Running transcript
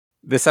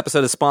This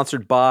episode is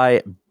sponsored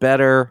by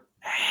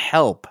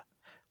BetterHelp.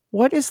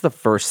 What is the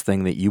first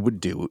thing that you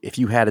would do if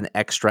you had an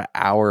extra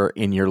hour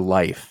in your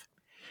life?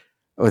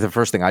 Well, the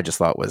first thing I just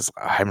thought was,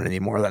 I'm going to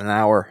need more than an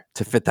hour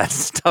to fit that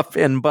stuff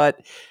in.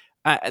 But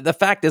the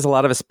fact is, a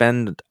lot of us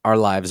spend our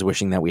lives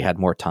wishing that we had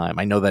more time.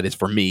 I know that is,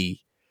 for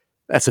me,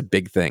 that's a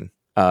big thing,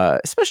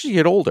 especially as you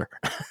get older.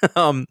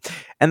 And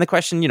the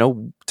question,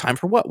 time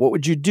for what? What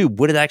would you do?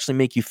 Would it actually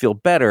make you feel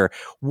better?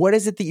 What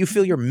is it that you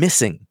feel you're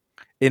missing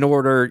in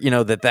order,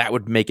 that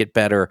would make it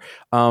better?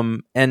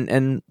 And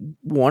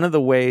one of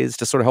the ways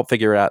to sort of help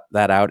figure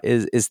that out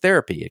is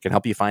therapy. It can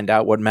help you find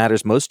out what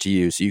matters most to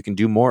you so you can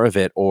do more of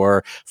it,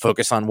 or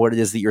focus on what it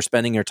is that you're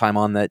spending your time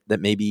on that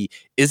maybe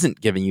isn't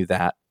giving you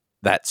that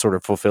sort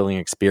of fulfilling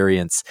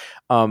experience.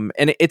 And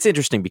it's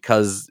interesting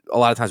because a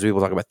lot of times people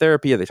talk about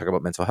therapy, or they talk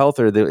about mental health,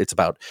 or it's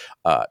about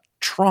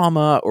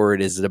trauma, or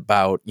it is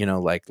about,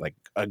 like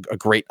a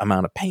great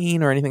amount of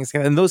pain or anything.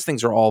 And those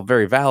things are all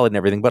very valid and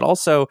everything. But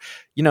also,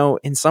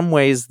 in some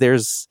ways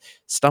there's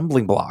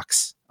stumbling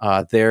blocks.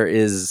 There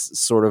is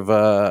sort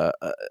of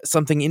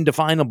something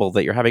indefinable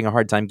that you're having a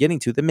hard time getting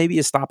to that maybe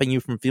is stopping you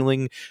from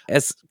feeling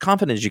as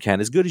confident as you can,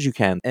 as good as you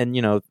can. And,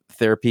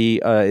 therapy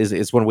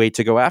is one way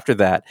to go after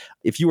that.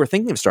 If you are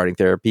thinking of starting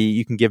therapy,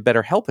 you can give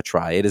BetterHelp a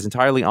try. It is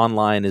entirely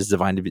online, is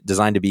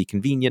designed to be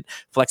convenient,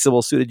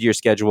 flexible, suited to your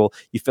schedule.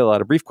 You fill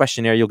out a brief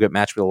questionnaire, you'll get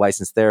matched with a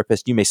licensed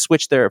therapist. You may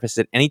switch therapists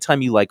at any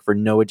time you like for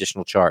no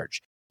additional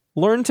charge.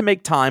 Learn to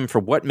make time for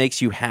what makes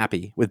you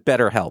happy with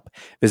BetterHelp.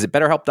 Visit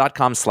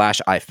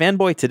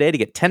BetterHelp.com/iFanboy today to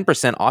get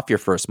 10% off your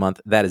first month.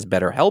 That is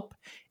BetterHelp,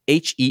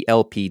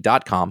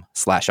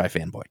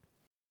 HELP.com/iFanboy.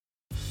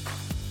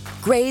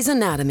 Grey's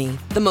Anatomy,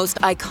 the most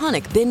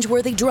iconic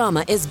binge-worthy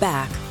drama, is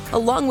back,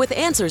 along with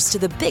answers to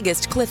the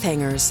biggest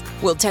cliffhangers.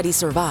 Will Teddy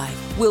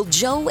survive? Will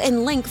Joe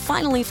and Link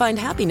finally find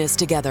happiness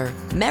together?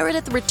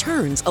 Meredith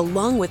returns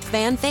along with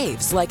fan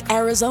faves like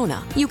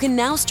Arizona. You can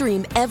now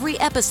stream every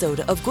episode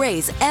of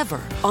Grey's ever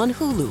on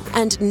Hulu,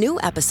 and new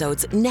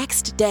episodes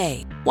next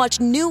day. Watch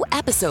new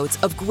episodes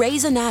of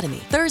Grey's Anatomy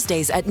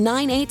Thursdays at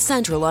 9/8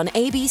 Central on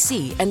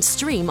ABC and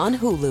stream on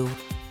Hulu.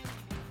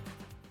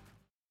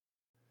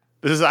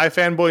 This is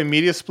iFanboy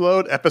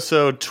Mediasplode,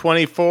 episode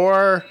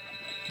 24,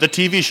 the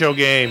TV show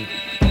game.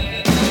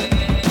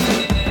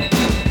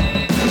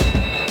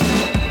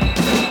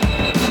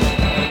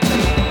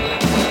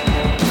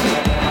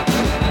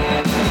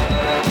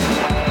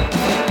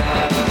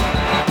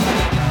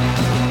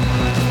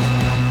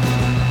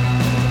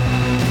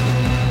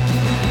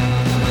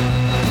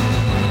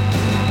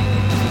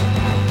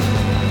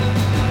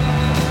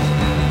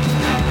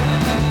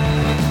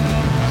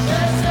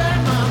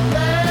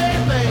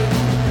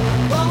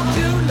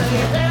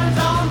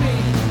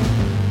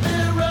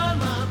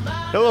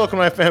 Welcome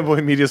to my Fanboy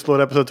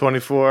Mediasplode, episode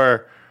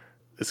 24.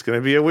 It's going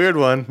to be a weird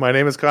one. My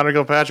name is Connor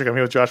Kilpatrick. I'm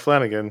here with Josh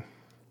Flanagan.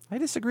 I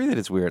disagree that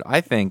it's weird.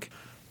 I think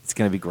it's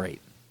going to be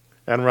great.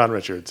 And Ron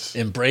Richards.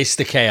 Embrace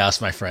the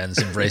chaos, my friends.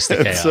 Embrace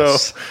the chaos. So,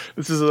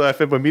 this is a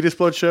Fanboy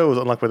Mediasplode show. It was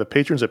unlocked by the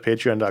patrons at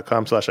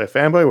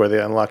patreon.com/iFanboy, where they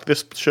unlock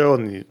this show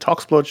and the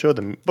Talksplode show,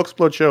 the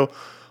Booksplode show,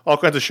 all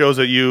kinds of shows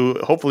that you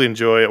hopefully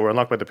enjoy were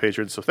unlocked by the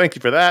patrons. So, thank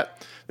you for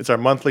that. It's our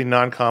monthly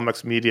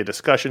non-comics media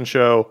discussion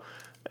show.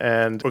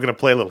 And we're going to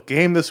play a little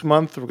game this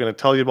month. We're going to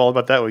tell you all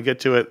about that when we get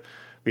to it.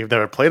 We've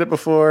never played it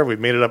before. We've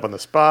made it up on the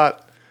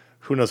spot.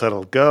 Who knows how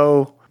it'll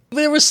go?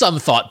 There was some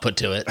thought put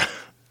to it.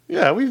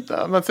 Yeah,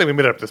 I'm not saying we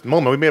made it up this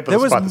moment. We made it up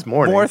on the spot this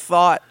morning. There was more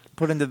thought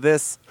put into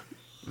this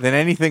than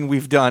anything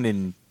we've done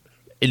in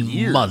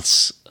years.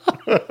 Months.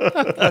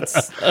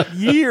 That's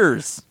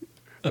years.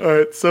 All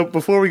right, so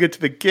before we get to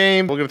the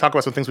game, we're going to talk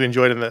about some things we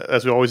enjoyed,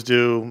 as we always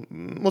do.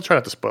 We'll try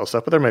not to spoil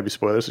stuff, but there may be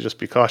spoilers, so just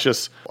be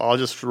cautious. I'll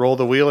just roll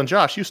the wheel, and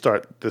Josh, you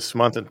start this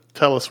month and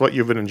tell us what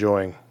you've been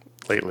enjoying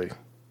lately.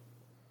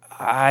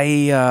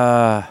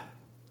 I'm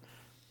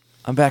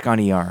back on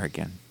ER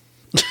again.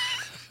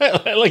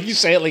 Like you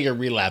say it like you're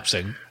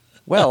relapsing.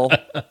 Well,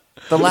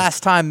 the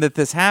last time that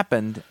this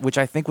happened, which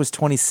I think was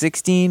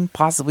 2016,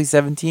 possibly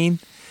 17,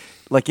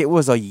 like it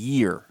was a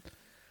year.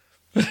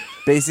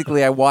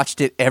 Basically, I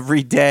watched it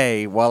every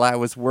day while I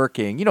was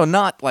working.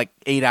 Not like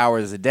 8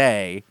 hours a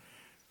day,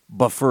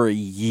 but for a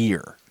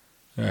year.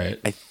 All right.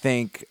 I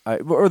think,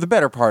 or the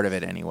better part of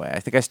it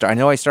anyway. I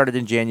know I started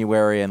in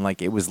January, and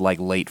like it was like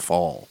late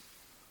fall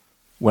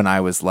when I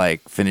was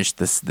like finished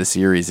the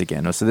series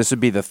again. So this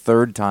would be the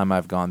third time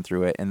I've gone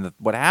through it. And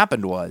what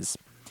happened was,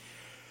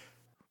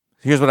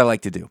 here's what I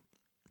like to do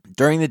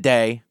during the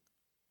day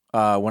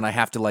when I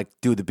have to like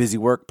do the busy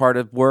work part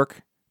of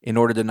work. In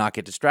order to not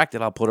get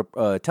distracted, I'll put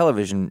a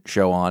television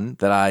show on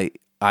that I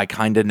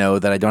kind of know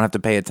that I don't have to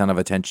pay a ton of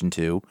attention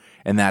to,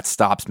 and that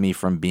stops me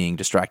from being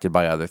distracted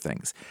by other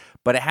things.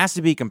 But it has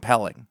to be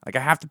compelling. Like I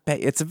have to pay.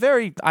 It's a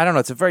very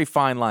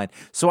fine line.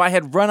 So I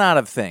had run out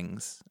of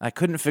things. I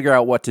couldn't figure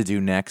out what to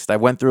do next. I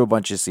went through a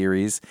bunch of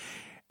series.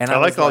 And I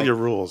like all your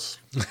rules.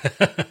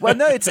 Well,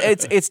 no,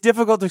 it's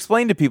difficult to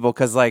explain to people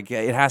because like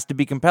it has to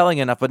be compelling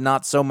enough, but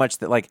not so much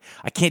that like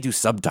I can't do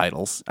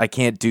subtitles. I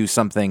can't do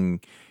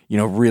something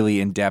really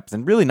in depth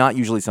and really not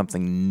usually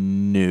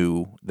something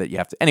new that you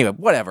have to. Anyway,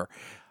 whatever.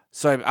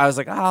 So I was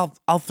like,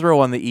 I'll throw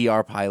on the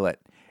ER pilot,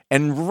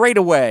 and right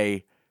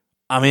away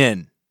I'm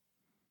in.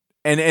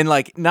 And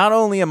like, not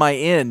only am I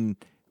in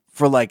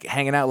for like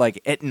hanging out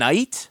like at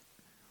night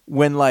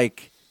when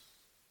like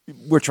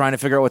we're trying to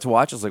figure out what to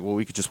watch. I was like, well,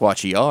 we could just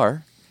watch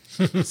ER.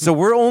 So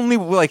we're only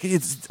like,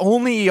 it's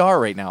only ER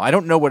right now. I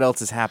don't know what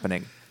else is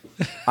happening.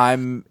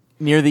 I'm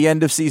near the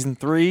end of season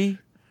 3.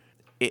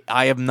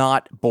 I am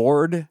not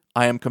bored.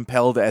 I am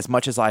compelled as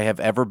much as I have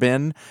ever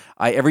been.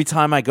 Every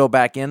time I go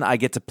back in, I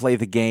get to play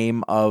the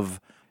game of,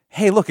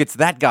 hey, look, it's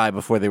that guy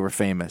before they were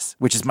famous,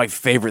 which is my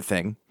favorite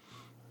thing.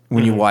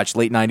 When you watch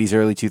late 90s,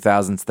 early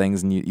 2000s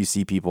things and you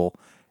see people.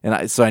 And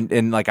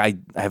I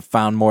have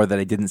found more that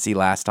I didn't see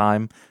last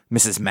time.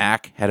 Mrs.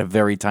 Mack had a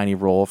very tiny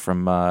role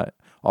from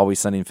Always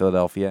Sunny in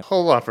Philadelphia.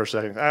 Hold on for a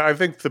second. I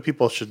think the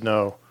people should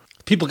know.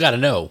 People got to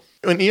know.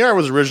 When ER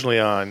was originally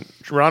on,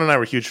 Ron and I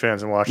were huge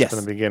fans and watched it Yes.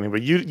 from the beginning,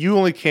 but you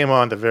only came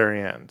on the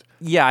very end.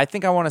 Yeah, I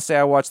think I want to say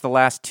I watched the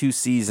last 2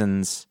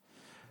 seasons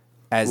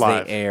as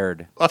Live. they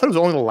aired. I thought it was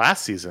only the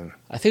last season.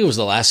 I think it was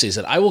the last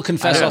season. I will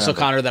confess also,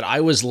 Connor, that I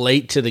was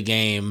late to the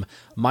game.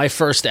 My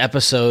first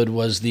episode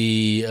was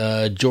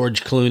the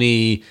George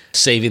Clooney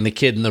saving the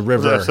kid in the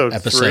river Was that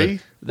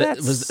episode 3?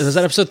 Was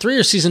that episode 3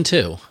 or season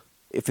 2?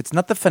 If it's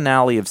not the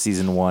finale of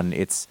season 1,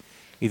 it's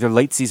either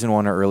late season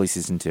 1 or early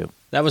season 2.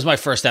 That was my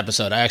first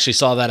episode. I actually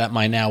saw that at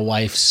my now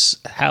wife's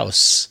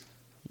house.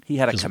 He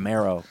had a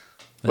Camaro.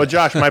 But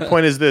Josh, my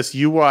point is this.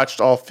 You watched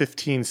all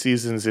 15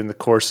 seasons in the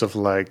course of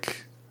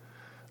like,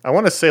 I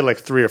want to say like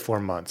 3 or 4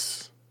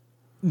 months.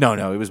 No,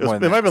 it was more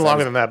than that. It might have been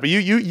longer than that, but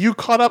you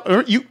caught up.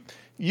 Or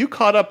you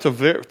caught up to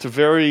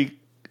very.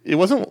 It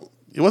wasn't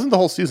the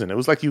whole season. It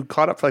was like you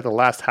caught up for like the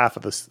last half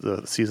of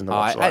the season.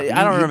 I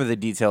don't remember the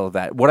detail of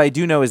that. What I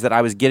do know is that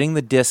I was getting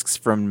the discs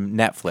from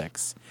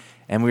Netflix,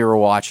 and we were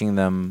watching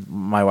them,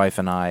 my wife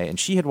and I, and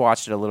she had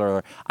watched it a little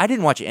earlier. I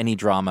didn't watch any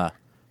drama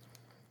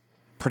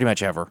pretty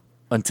much ever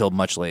until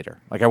much later.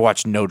 Like, I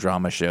watched no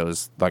drama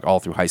shows like all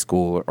through high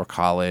school or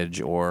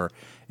college, or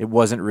it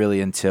wasn't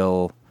really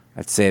until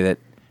I'd say that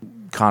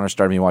Connor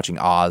started me watching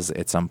Oz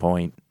at some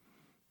point,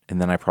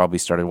 and then I probably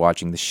started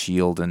watching The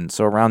Shield, and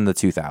so around the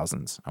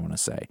 2000s, I want to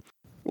say.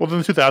 Well, in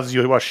the 2000s,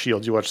 you watched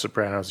Shield, you watched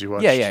Sopranos, you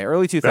watched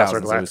early 2000s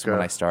Battlestar was when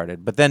I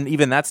started. But then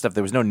even that stuff,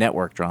 there was no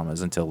network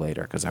dramas until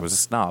later because I was a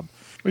snob.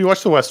 Well, you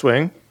watched The West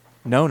Wing.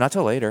 No, not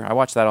till later. I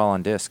watched that all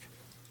on disc.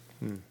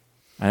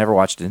 I never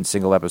watched it in a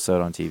single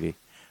episode on TV.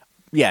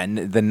 Yeah, and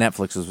the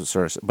Netflix was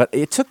sort of, but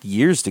it took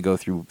years to go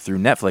through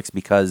Netflix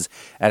because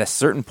at a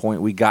certain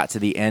point we got to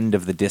the end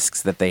of the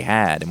discs that they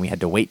had, and we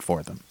had to wait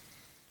for them,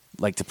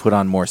 like to put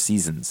on more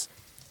seasons.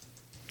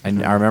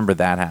 And I remember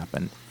that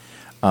happened.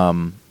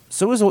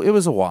 So it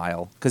was a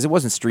while because it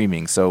wasn't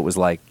streaming, so it was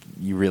like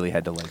you really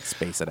had to like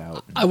space it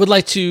out. I would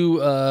like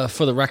to,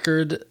 for the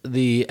record,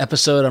 the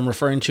episode I'm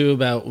referring to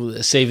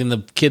about saving the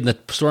kid in the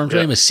storm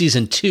drain is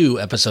season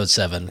 2, episode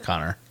 7,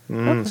 Connor.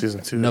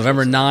 Season 2.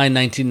 November 9,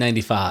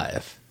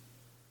 1995.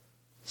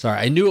 Sorry,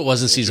 I knew it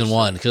wasn't season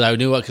 1 because I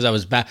knew it because I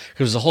was back.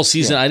 Because the whole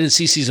season, I didn't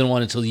see season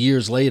 1 until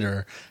years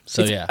later.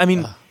 So I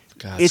mean,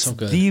 God, it's so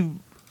good.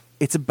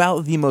 It's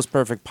about the most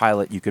perfect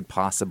pilot you could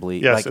possibly.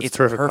 Yes, like, it's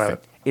perfect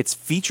pilot. It's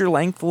feature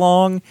length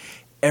long.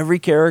 Every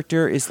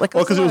character is like.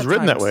 Well, because it was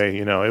written that way,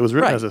 It was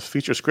written as a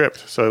feature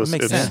script, so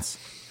makes sense.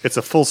 It's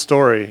a full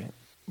story.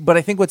 But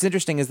I think what's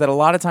interesting is that a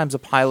lot of times a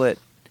pilot,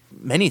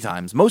 many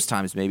times, most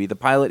times maybe, the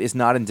pilot is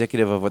not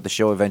indicative of what the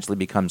show eventually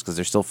becomes because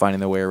they're still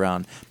finding their way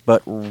around.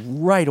 But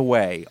right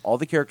away, all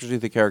the characters who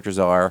the characters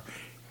are,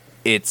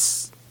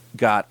 it's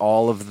got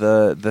all of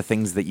the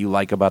things that you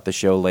like about the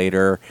show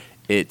later.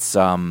 It's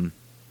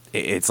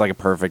like a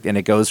perfect, and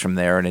it goes from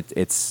there. And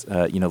it's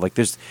like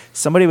there's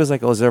somebody was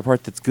like, oh, is there a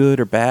part that's good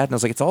or bad? And I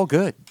was like, it's all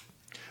good.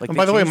 Like, And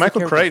by the way,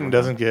 Michael characters Crichton around.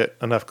 doesn't get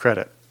enough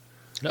credit.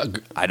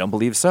 I don't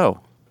believe so.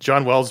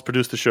 John Wells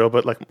produced the show,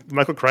 but like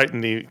Michael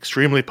Crichton, the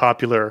extremely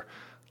popular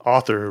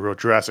author who wrote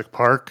Jurassic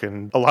Park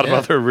and a lot of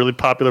other really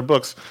popular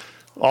books,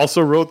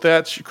 also wrote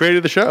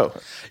created the show.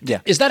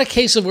 Yeah. Is that a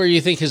case of where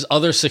you think his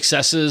other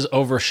successes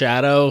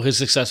overshadow his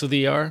success with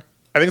ER?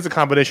 I think it's a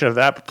combination of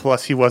that,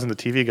 plus he wasn't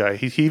the TV guy.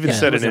 He even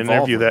said in an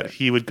interview that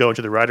he would go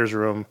into the writer's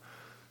room,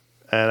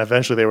 and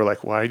eventually they were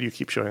like, why do you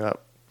keep showing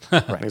up?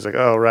 And he's like,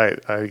 oh, right,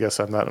 I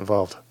guess I'm not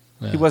involved.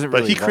 He wasn't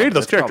really But he created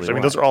those involved. That's characters. I probably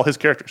mean, why. those are all his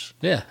characters.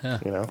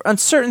 Yeah. On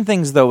certain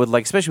things, though, with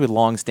like especially with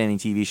long-standing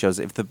TV shows,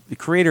 if the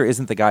creator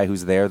isn't the guy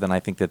who's there, then I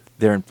think that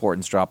their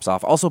importance drops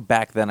off. Also,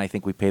 back then, I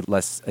think we paid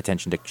less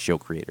attention to show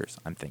creators.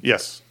 I'm thinking.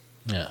 Yes.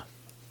 Yeah.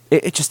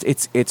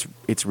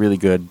 It's really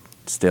good.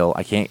 Still,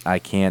 I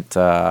can't.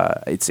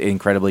 It's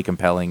incredibly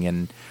compelling,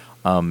 and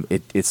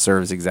it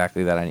serves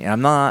exactly that. And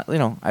I'm not.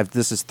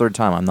 This is third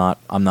time.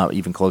 I'm not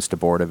even close to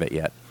bored of it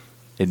yet.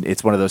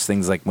 It's one of those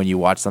things like when you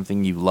watch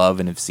something you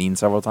love and have seen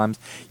several times,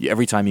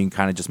 every time you can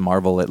kind of just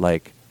marvel at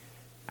like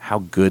how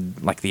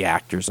good like the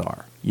actors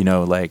are,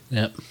 like,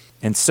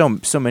 and so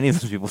many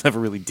of those people never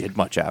really did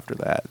much after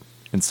that,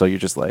 and so you're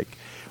just like,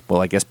 well,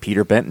 I guess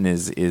Peter Benton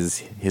is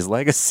his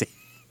legacy,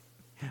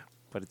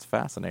 but it's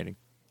fascinating.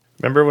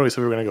 Remember when we said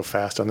we were going to go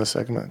fast on this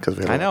segment?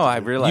 Because I know. I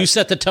realized. You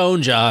set the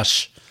tone,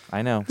 Josh.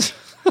 I know.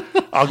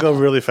 I'll go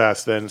really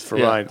fast then for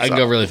mine. I can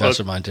go really fast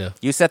for mine too.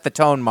 You set the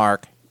tone,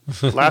 Mark.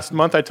 Last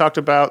month I talked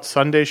about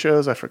Sunday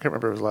shows. I can't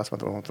remember if it was last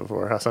month or the month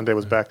before, how Sunday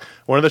was back.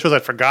 One of the shows I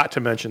forgot to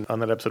mention on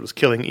that episode was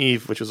Killing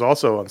Eve, which was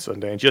also on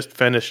Sunday and just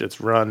finished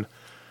its run.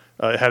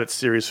 It had its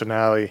series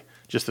finale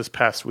just this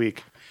past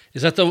week.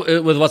 Is that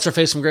the with what's her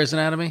face from Grey's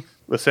Anatomy?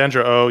 With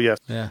Sandra Oh, yes.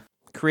 Yeah.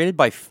 Created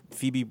by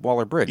Phoebe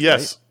Waller-Bridge,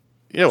 yes.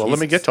 Right? Yeah, well, let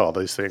me get to all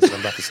these things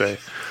I'm about to say.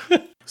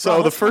 So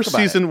Well, the first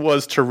season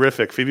was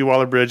terrific. Phoebe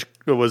Waller-Bridge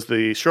was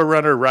the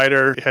showrunner,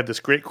 writer. It had this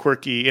great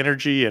quirky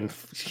energy and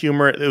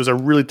humor. It was a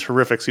really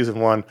terrific season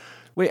 1.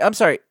 Wait, I'm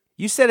sorry.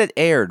 You said it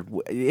aired.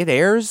 It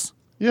airs?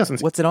 Yes.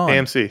 What's it on?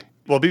 AMC.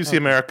 Well, BBC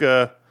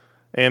America,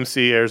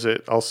 AMC airs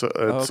it. Also,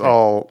 it's okay.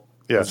 all,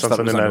 I it's just on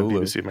thought it Sunday was night on at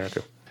Hulu. BBC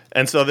America.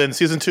 And so then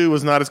season 2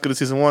 was not as good as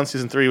season 1.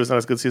 Season 3 was not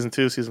as good as season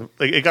 2.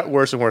 It got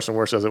worse and worse and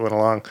worse as it went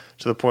along,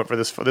 to the point where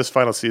this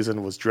final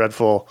season was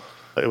dreadful.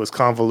 It was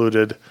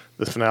convoluted.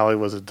 The finale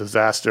was a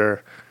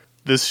disaster.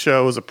 This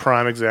show is a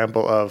prime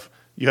example of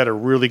you had a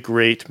really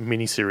great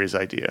miniseries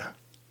idea.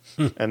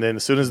 And then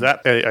as soon as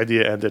that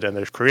idea ended and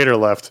the creator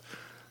left,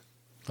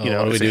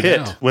 it's a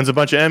hit. Now? Wins a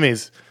bunch of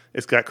Emmys.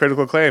 It's got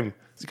critical acclaim.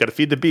 It's got to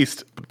feed the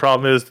beast. But the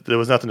problem is there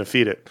was nothing to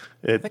feed it.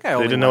 They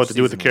didn't know what to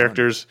do with the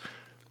characters.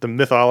 The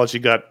mythology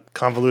got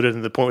convoluted to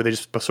the point where they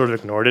just sort of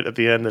ignored it at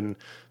the end, and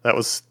that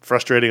was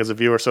frustrating as a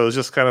viewer. So it was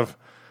just kind of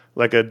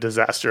like a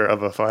disaster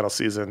of a final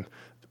season.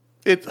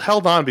 It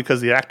held on because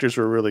the actors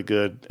were really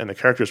good and the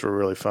characters were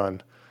really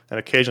fun, and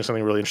occasionally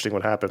something really interesting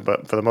would happen.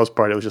 But for the most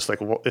part, it was just like,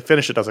 it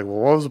finished it. I was like, well,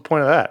 what was the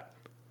point of that?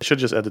 It should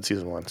have just ended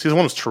season 1. Season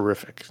 1 was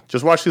terrific.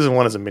 Just watch season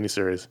 1 as a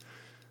miniseries.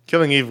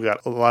 Killing Eve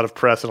got a lot of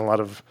press and a lot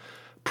of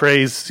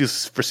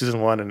praise for season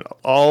 1, and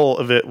all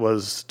of it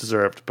was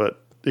deserved, but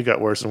it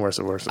got worse and worse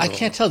and worse. I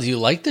can't tell. Do you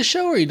like the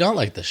show or you don't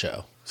like the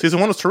show? Season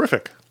 1 was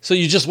terrific. So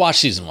you just watched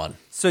season 1.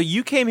 So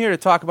you came here to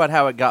talk about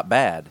how it got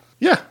bad.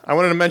 Yeah, I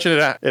wanted to mention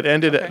it. It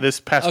ended this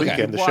past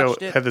weekend. The show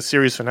had the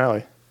series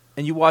finale.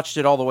 And you watched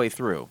it all the way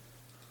through.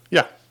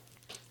 Yeah.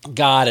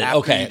 Got it. After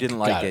Okay. you didn't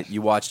like it.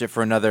 You watched it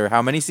for another,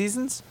 how many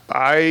seasons?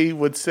 I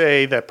would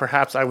say that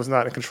perhaps I was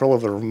not in control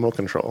of the remote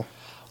control.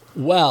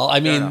 Well,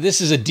 I mean,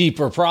 this is a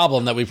deeper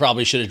problem that we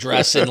probably should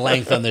address in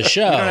length on the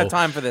show. We don't have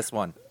time for this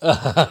one.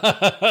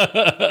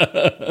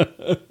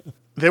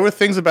 There were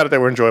things about it that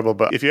were enjoyable,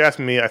 but if you ask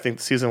me, I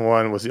think season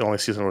 1 was the only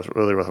season that was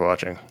really worth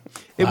watching.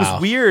 It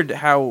was weird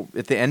how,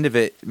 at the end of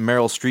it,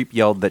 Meryl Streep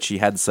yelled that she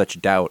had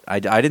such doubt. I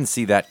didn't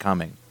see that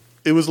coming.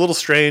 It was a little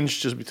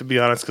strange, just to be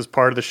honest, because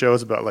part of the show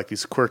is about like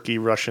these quirky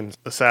Russian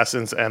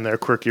assassins and their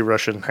quirky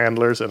Russian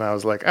handlers, and I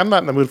was like, I'm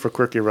not in the mood for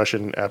quirky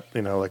Russian,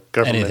 like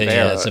government. Anything,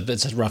 yeah,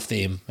 it's a rough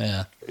theme,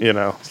 yeah.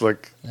 It's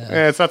like,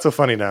 it's not so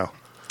funny now.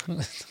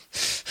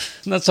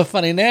 Not so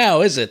funny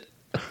now, is it?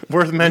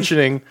 Worth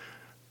mentioning,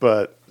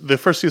 but the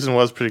first season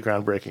was pretty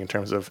groundbreaking in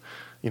terms of,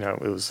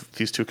 it was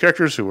these two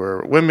characters who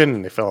were women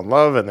and they fell in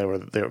love and they were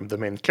the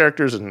main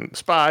characters and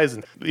spies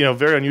and,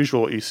 very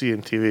unusual what you see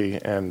in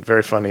TV and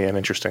very funny and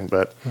interesting,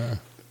 but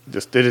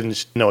they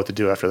didn't know what to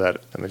do after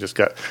that. And they just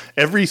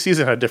every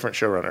season had a different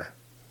showrunner.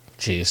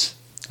 Jeez,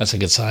 that's a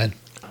good sign.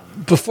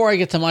 Before I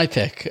get to my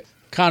pick,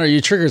 Connor,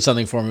 you triggered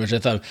something for me, which I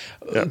thought,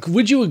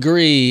 would you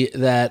agree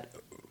that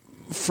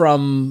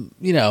from,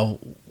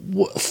 40s,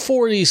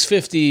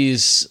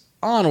 50s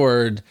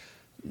onward,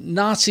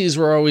 Nazis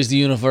were always the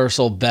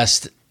universal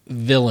best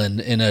villain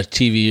in a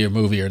TV or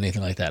movie or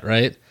anything like that,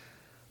 right?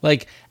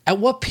 Like, at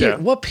what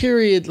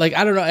period, like,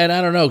 I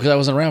don't know, because I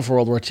wasn't around for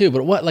World War II,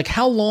 but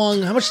how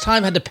much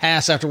time had to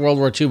pass after World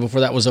War II before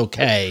that was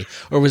okay?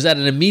 Or was that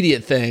an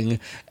immediate thing?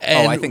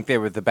 And I think they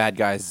were the bad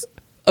guys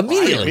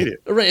immediately.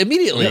 Right,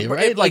 immediately,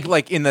 right?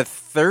 Like in the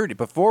 30s,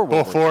 before World War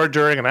II. Before,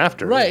 during, and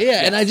after. Right,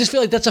 yeah, and I just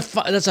feel like that's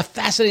a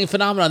fascinating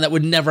phenomenon that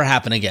would never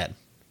happen again.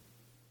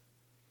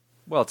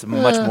 Well, it's a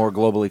much more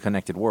globally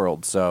connected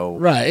world, so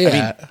right. Yeah, I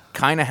mean,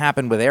 kind of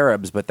happened with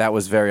Arabs, but that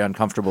was very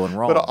uncomfortable and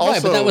wrong. But also,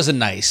 right, but that was a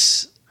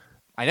nice.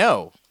 I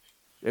know.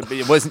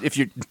 It wasn't if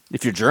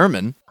you're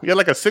German. You had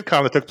like a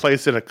sitcom that took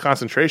place in a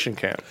concentration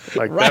camp.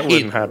 Like that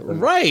wouldn't happen.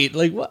 Right.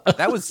 Like what?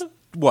 That was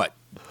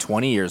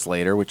 20 years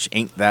later, which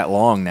ain't that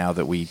long now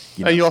that we.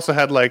 And you also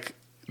had like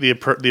the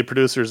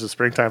producers of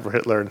Springtime for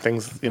Hitler and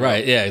things.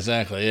 Right. Yeah.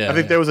 Exactly. Yeah. I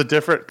think there was a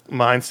different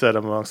mindset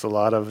amongst a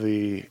lot of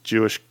the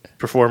Jewish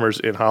performers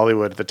in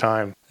Hollywood at the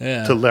time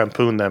to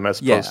lampoon them as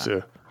opposed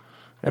to.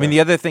 I mean, the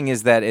other thing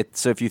is that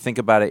so if you think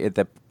about it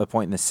at the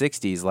point in the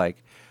 60s,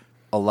 like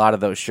a lot of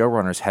those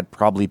showrunners had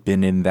probably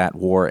been in that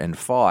war and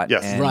fought.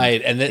 Yes. And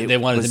right. And they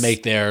wanted to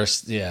make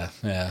theirs. Yeah.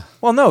 Yeah.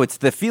 Well, no, it's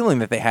the feeling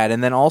that they had.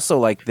 And then also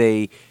like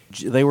they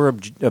were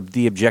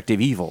the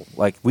objective evil.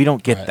 Like we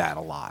don't get that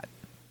a lot.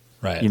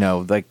 Right.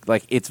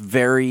 Like it's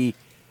very,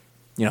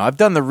 I've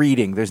done the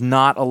reading. There's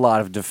not a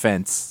lot of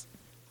defense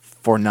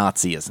for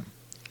Nazism.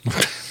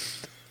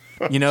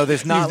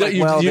 There's not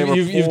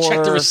you've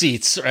checked the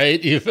receipts,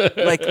 right?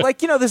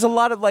 There's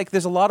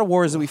a lot of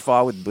wars that we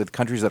fought with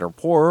countries that are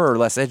poorer or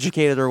less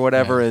educated or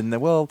whatever, and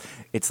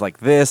it's like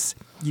this.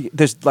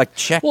 There's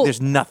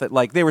there's nothing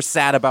like they were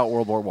sad about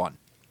World War I.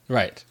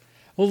 Right.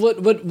 Well,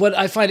 what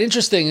I find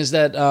interesting is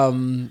that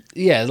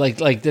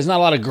there's not a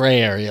lot of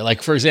gray area.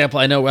 Like, for example,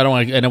 I know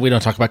we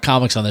don't talk about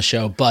comics on the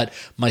show, but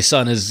my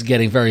son is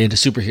getting very into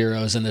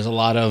superheroes, and there's a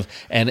lot of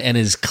and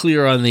is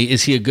clear on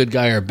is he a good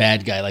guy or a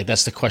bad guy? Like,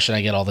 that's the question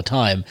I get all the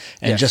time.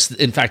 And just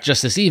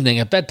this evening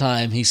at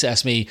bedtime, he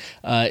asked me,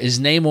 is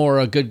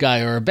Namor a good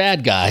guy or a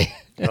bad guy?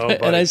 Oh,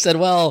 and I said,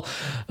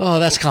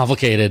 that's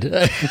complicated.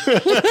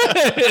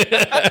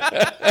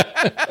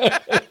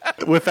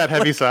 With that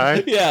heavy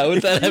sigh? Yeah,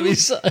 with that heavy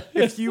sigh.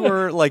 If you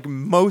were like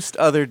most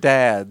other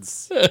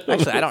dads.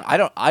 Actually, I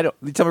don't.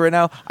 You tell me right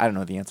now, I don't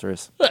know what the answer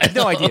is. I have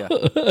no idea.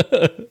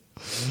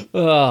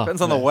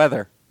 Depends on the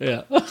weather.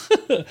 Yeah.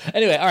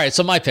 Anyway, all right.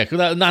 So my pick,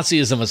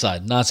 Nazism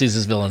aside, Nazis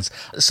as villains.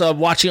 So I'm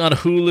watching on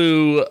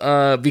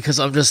Hulu because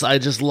I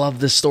just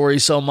love this story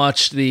so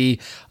much. The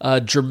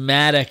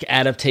dramatic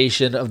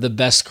adaptation of the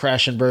best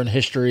crash and burn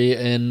history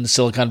in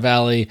Silicon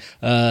Valley,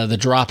 The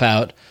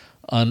Dropout.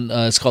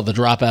 It's called The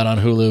Dropout on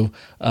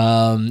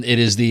Hulu. It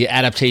is the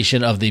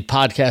adaptation of the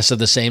podcast of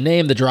the same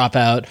name, The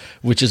Dropout,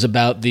 which is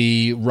about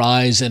the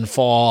rise and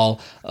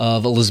fall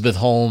of Elizabeth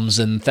Holmes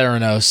and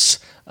Theranos.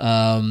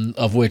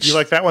 Of which you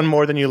like that one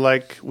more than you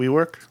like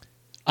WeWork?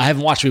 I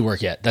haven't watched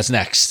WeWork yet. That's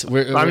next.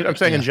 I'm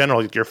saying in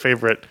general, your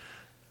favorite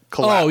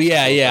collapse. Oh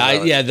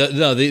yeah.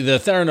 The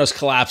Theranos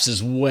collapse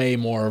is way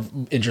more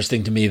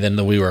interesting to me than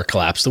the WeWork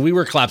collapse. The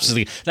WeWork collapse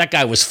that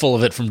guy was full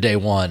of it from day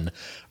one,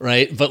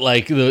 right? But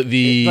like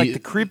the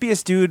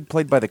creepiest dude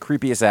played by the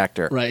creepiest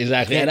actor, right?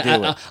 Exactly.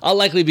 And I'll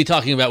likely be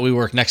talking about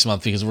WeWork next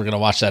month because we're going to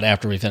watch that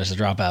after we finish The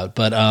Dropout.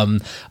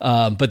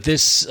 But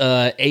this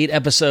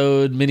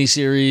 8-episode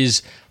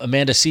miniseries,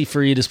 Amanda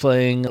Seyfried is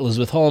playing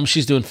Elizabeth Holmes.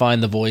 She's doing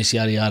fine. The voice,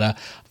 yada yada.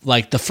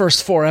 Like the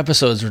first 4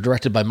 episodes were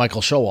directed by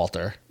Michael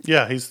Showalter.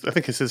 Yeah, I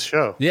think it's his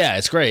show. Yeah,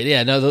 it's great.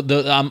 Yeah, no,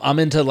 I'm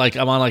into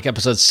I'm on like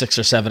episode 6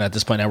 or 7 at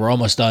this point. Now we're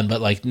almost done,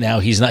 but like now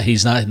he's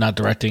not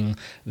directing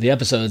the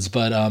episodes,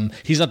 but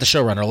he's not the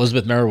showrunner.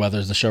 Elizabeth Merriweather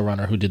is the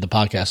showrunner who did the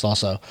podcast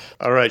also.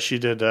 All right, she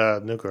did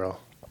New Girl.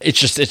 It's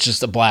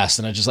just a blast,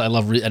 and I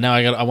love. And now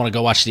I want to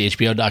go watch the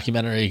HBO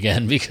documentary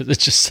again because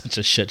it's just such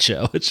a shit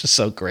show. It's just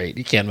so great.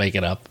 You can't make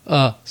it up.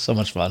 So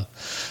much fun.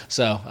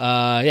 So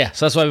so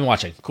that's what I've been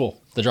watching. Cool.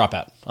 The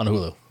Dropout on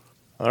Hulu.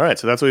 All right,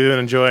 so that's what we've been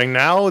enjoying.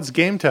 Now it's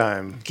game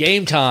time.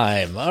 Game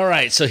time. All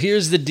right, so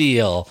here's the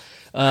deal.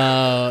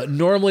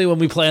 Normally when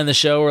we plan the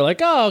show, we're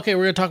like, oh, okay,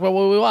 we're going to talk about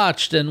what we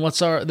watched and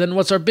what's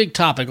our big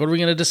topic? What are we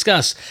going to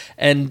discuss?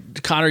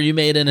 And Connor, you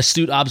made an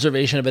astute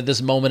observation about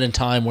this moment in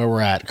time where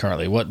we're at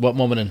currently. What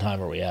moment in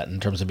time are we at in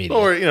terms of media?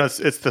 Or, it's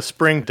the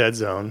spring dead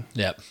zone.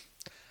 Yep.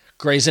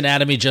 Grey's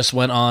Anatomy just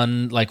went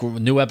on, like,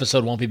 new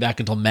episode won't be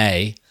back until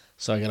May.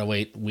 So I got to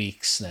wait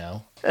weeks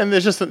now. And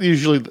there's just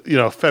usually,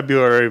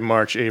 February,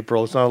 March,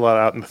 April. It's not a lot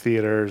out in the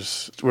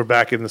theaters. We're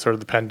back in the sort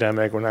of the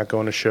pandemic. We're not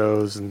going to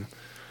shows. And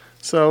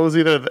so it was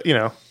either,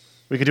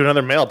 we could do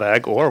another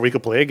mailbag or we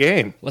could play a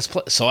game. Let's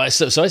play. So I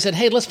said,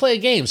 hey, let's play a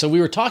game. So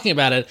we were talking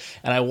about it,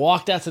 and I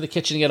walked out to the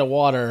kitchen to get a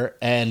water.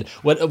 And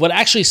what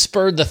actually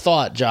spurred the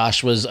thought,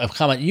 Josh, was a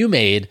comment you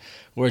made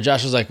where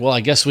Josh was like, well, I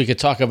guess we could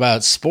talk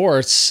about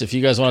sports if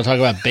you guys want to talk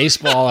about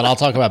baseball and I'll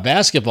talk about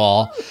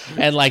basketball.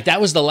 And like,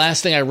 that was the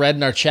last thing I read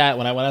in our chat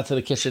when I went out to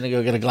the kitchen to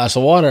go get a glass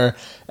of water.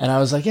 And I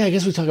was like, yeah, I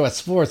guess we talk about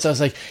sports. I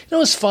was like, it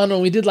was fun when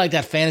we did like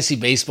that fantasy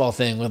baseball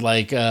thing with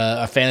like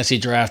a fantasy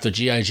draft with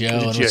G.I. Joe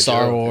and with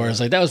Star Wars.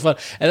 Yeah. Like that was fun.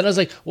 And then I was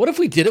like, what if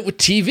we did it with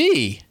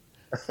TV?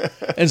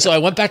 And so I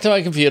went back to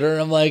my computer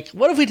and I'm like,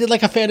 what if we did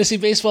like a fantasy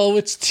baseball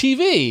with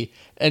TV?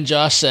 And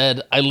Josh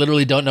said, I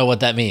literally don't know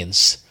what that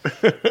means.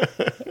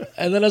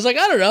 And then I was like,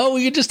 I don't know.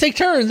 We could just take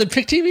turns and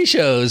pick TV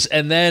shows.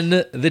 And then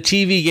the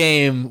TV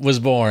game was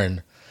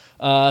born.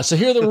 So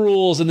here are the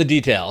rules and the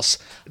details.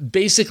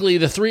 Basically,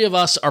 the three of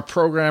us are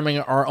programming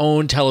our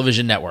own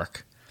television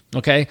network.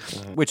 Okay?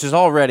 Which is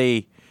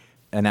already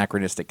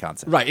anachronistic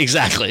concept. Right,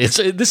 exactly.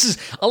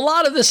 A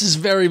lot of this is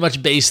very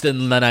much based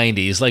in the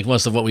 90s, like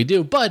most of what we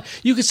do. But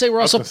you could say we're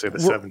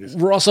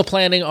also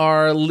planning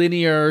our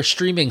linear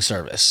streaming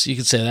service. You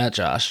could say that,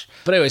 Josh.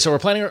 But anyway, so we're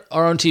planning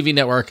our own TV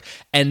network,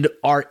 and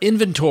our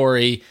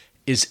inventory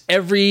is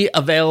every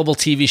available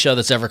TV show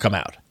that's ever come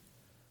out.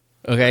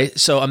 Okay,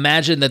 so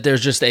imagine that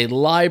there's just a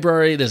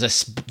library.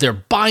 There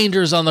are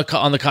binders on the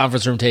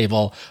conference room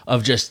table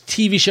of just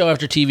TV show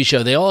after TV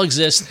show. They all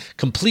exist,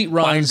 complete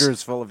runs.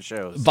 Binders full of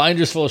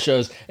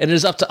shows. And it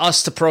is up to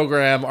us to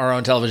program our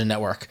own television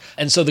network.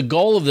 And so the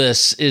goal of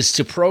this is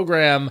to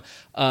program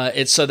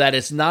it so that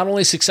it's not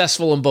only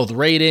successful in both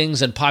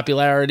ratings and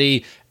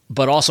popularity,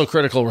 but also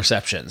critical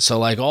reception. So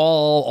like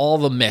all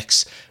the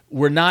mix.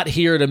 we're not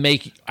here to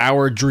make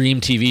our dream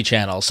TV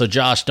channel. So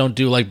Josh, don't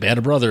do like Band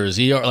of Brothers.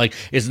 Like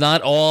it's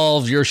not all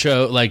of your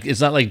show. Like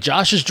it's not like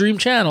Josh's dream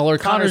channel or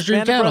Connor's dream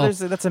Band channel. of Brothers,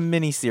 that's a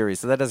mini series,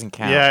 so that doesn't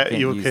count. Yeah,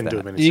 You you can't can use do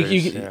a that.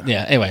 mini series.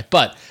 Yeah. Anyway,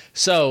 but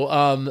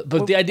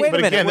the idea. Wait a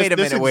minute. again, Wait a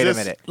this minute. Wait a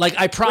exists- minute. Like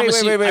I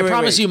promise wait, I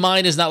promise you,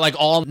 mine is not like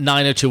all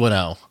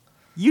 90210.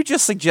 You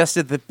just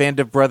suggested that Band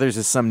of Brothers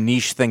is some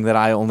niche thing that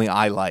only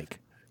I like.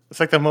 It's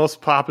like the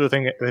most popular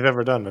thing they've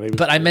ever done.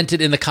 But I meant it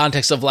in the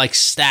context of like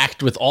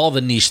stacked with all the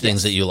niche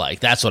things that you like.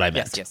 That's what I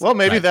meant. Yes. Well,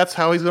 maybe that's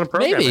how he's going to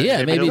program Maybe, it.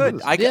 yeah, maybe. he'll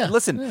Good. lose.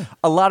 Listen,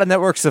 a lot of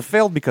networks have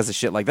failed because of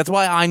shit like that's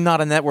why I'm not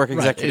a network Right,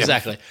 executive.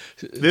 exactly.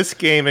 This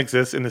game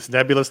exists in this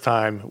nebulous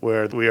time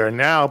where we are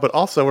now, but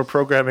also we're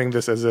programming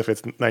this as if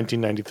it's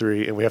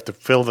 1993 and we have to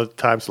fill the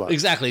time slot.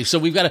 Exactly. So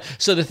we've got to.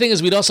 So the thing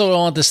is, we'd also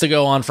want this to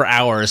go on for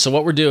hours. So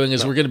what we're doing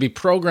is we're going to be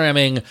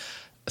programming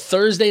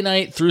Thursday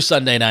night through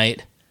Sunday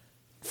night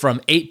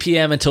from 8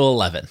 p.m. until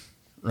 11.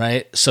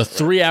 Right. So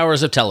 3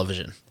 hours of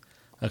television.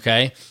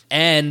 Okay.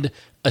 And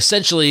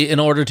essentially, in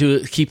order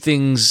to keep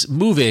things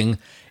moving,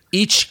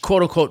 each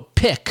quote unquote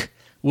pick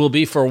will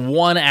be for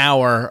 1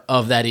 hour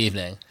of that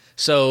evening.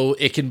 So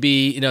it can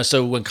be,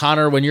 so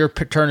when your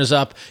turn is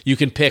up, you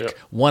can pick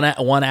one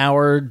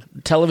hour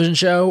television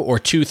show or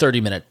two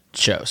 30-minute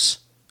shows.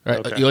 Right.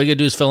 Okay. All you gotta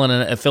do is fill in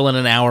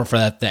an hour for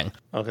that thing.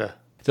 Okay.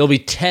 There'll be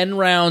 10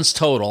 rounds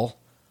total,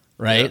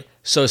 right? Yep.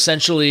 So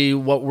essentially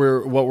what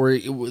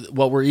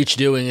we're each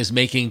doing is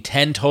making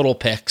 10 total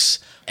picks.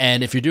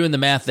 And if you're doing the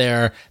math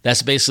there,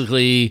 that's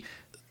basically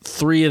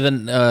three of the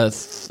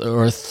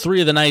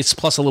nights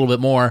plus a little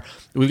bit more.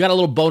 We've got a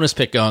little bonus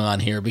pick going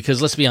on here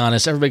because let's be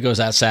honest, everybody goes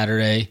out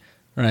Saturday,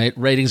 right?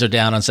 Ratings are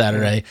down on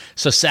Saturday. Yeah.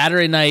 So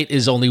Saturday night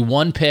is only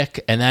one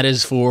pick, and that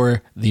is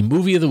for the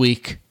movie of the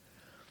week.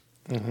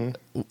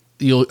 Mm-hmm.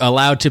 You're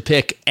allowed to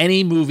pick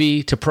any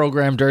movie to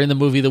program during the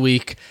movie of the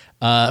week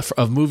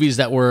of movies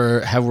that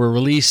were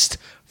released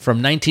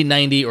from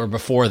 1990 or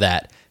before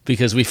that,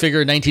 because we figure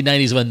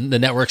 1990 is when the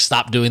network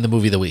stopped doing the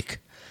movie of the week.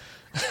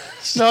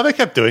 No, they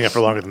kept doing it for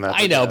longer than that.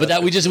 I know, but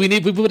that we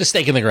put a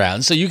stake in the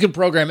ground. So you can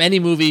program any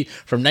movie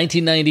from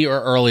 1990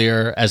 or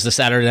earlier as the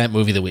Saturday night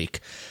movie of the week.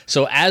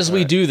 So as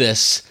we do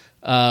this,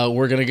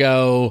 we're going to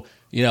go,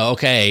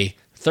 okay,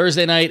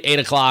 Thursday night, 8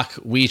 o'clock,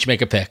 we each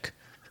make a pick.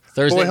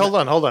 Thursday. Wait, hold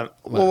on.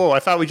 Whoa, I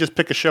thought we just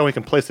pick a show and we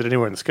can place it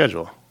anywhere in the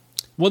schedule.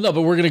 Well, no,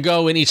 but we're going to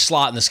go in each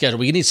slot in the schedule.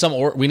 We need some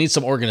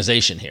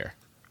organization here.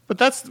 But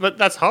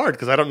that's hard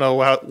because I don't know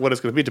what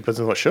it's going to be. Depends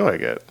on what show I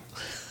get.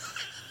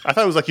 I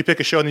thought it was like you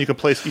pick a show and then you can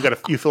place.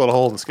 You fill out a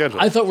hole in the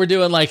schedule. I thought we're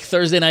doing like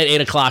Thursday night,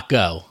 8 o'clock,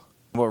 go.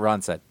 What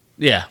Ron said.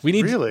 Yeah, we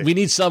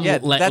need some. Yeah,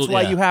 that's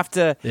why you have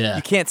to. Yeah.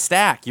 You can't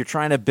stack. You're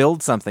trying to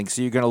build something,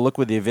 so you're going to look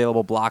with the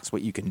available blocks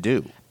what you can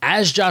do.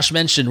 As Josh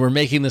mentioned, we're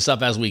making this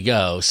up as we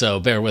go, so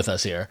bear with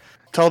us here.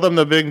 Tell them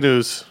the big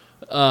news.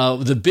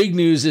 The big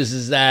news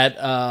is that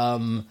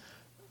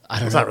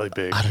It's not really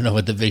big. I don't know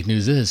what the big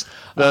news is.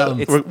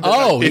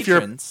 If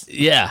you're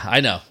Yeah,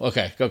 I know.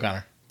 Okay, go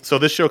Connor. So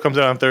this show comes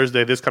out on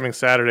Thursday. This coming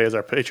Saturday is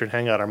our patron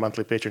hangout, our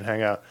monthly patron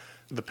hangout.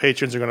 The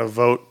patrons are going to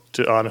vote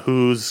on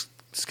whose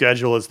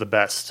schedule is the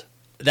best.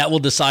 That will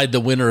decide the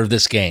winner of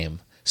this game.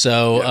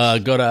 So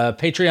go to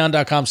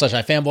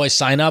patreon.com/ifanboy,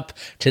 sign up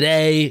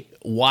today,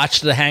 watch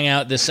the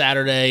hangout this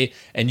Saturday,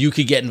 and you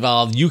could get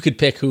involved. You could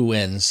pick who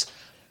wins.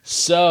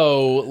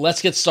 So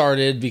let's get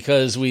started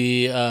because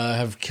we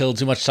have killed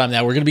too much time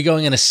now. We're going to be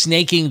going in a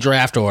snaking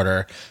draft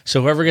order.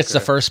 So whoever gets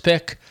the first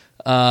pick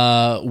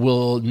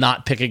will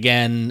not pick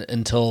again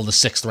until the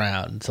sixth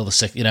round, until the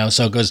sixth,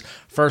 so it goes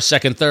first,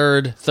 second,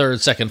 third,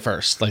 second,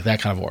 first, like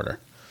that kind of order.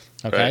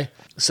 Okay. Right.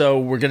 So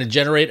we're going to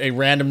generate a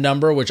random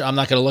number, which I'm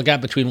not going to look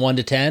at, between 1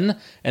 to 10,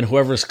 and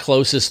whoever's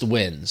closest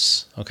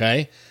wins.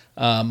 Okay.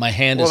 My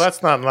hand is. Well,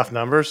 that's not enough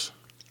numbers.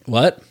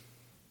 What?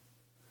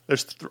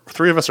 There's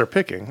three of us are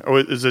picking, or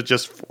is it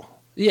just?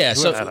 Yeah.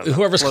 So I don't know.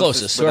 whoever's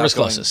closest. Whoever's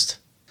closest.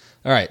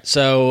 All right.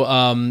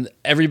 So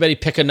everybody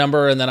pick a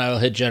number, and then I'll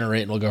hit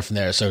generate, and we'll go from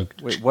there. So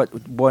Wait, what?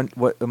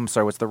 I'm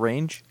sorry. What's the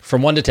range?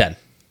 from 1 to 10.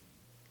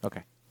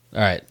 Okay. All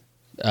right.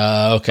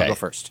 Okay. I'll go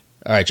first.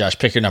 All right, Josh,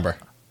 pick your number.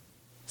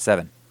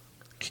 7.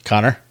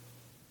 Connor.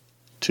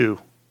 2.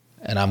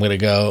 And I'm going to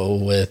go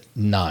with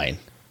 9.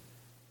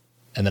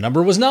 And the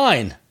number was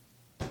 9.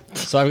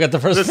 So I've got the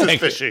first This is pick.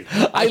 fishy.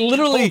 I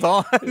literally,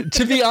 Hold on.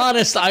 to be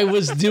honest, I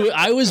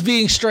was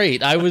being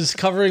straight. I was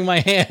covering my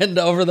hand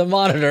over the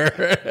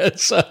monitor.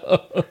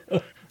 So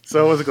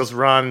as it goes,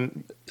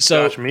 Ron,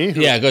 Josh, me.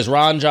 Yeah, it goes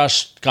Ron,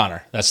 Josh,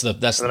 Connor. That's And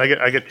then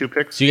I get 2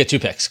 picks. so you get 2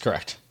 picks,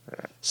 correct?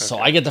 So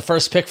I get the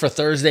first pick for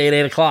Thursday at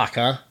 8 o'clock,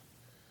 huh?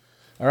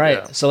 All right,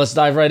 Yeah. So let's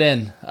dive right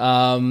in.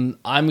 I'm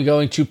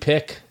going to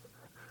pick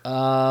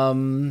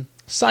Seinfeld.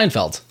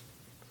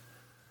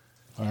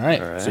 All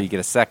right. So you get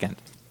a second.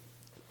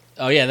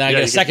 Oh, yeah, then I Yeah,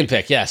 get a you second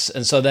pick, yes.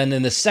 And so then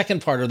in the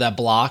second part of that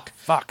block,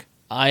 Fuck.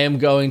 I am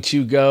going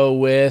to go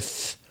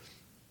with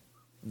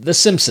The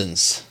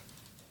Simpsons.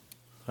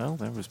 Well,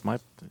 that was my.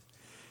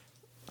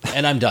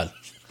 And I'm done.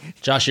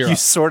 Josh, you're You up.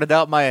 sorted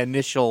out my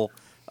initial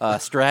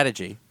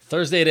strategy.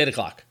 Thursday at 8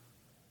 o'clock.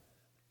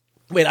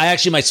 Wait, I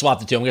actually might swap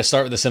the two. I'm going to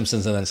start with The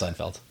Simpsons and then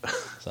Seinfeld.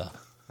 So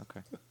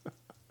Okay.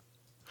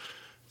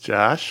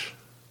 Josh?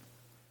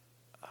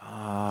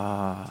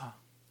 All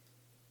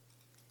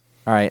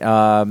right.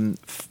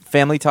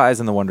 Family Ties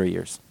and The Wonder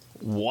Years.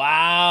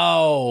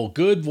 Wow,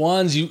 good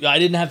ones. I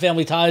didn't have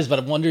Family Ties,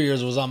 but Wonder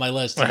Years was on my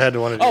list. I had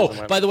Wonder Years on my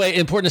list. By the way,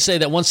 important to say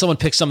that once someone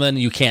picks something,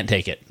 you can't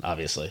take it,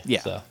 obviously.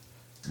 Yeah. So,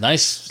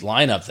 nice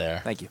lineup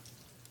there. Thank you.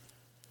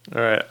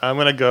 All right, I'm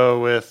going to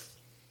go with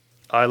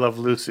I Love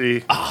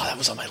Lucy Oh, that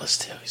was on my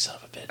list too, you son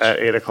of a bitch. at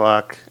 8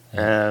 o'clock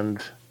and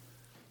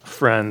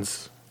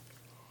Friends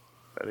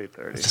at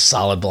 8:30. It's a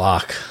solid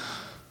block.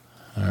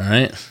 All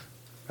right.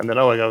 And then,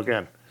 I go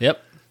again.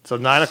 Yep. So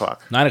 9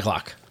 o'clock. 9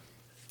 o'clock.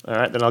 All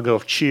right, then I'll go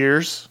with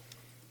Cheers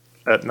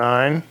at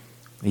 9.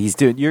 He's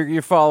doing.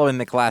 You're following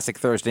the classic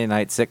Thursday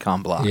night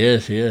sitcom block.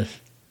 Yes.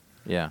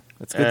 Yeah,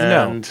 that's good to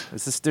know. And-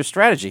 This is their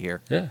strategy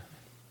here. Yeah.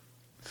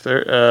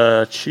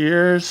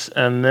 Cheers,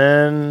 and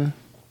then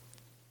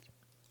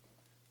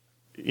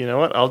you know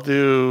what? I'll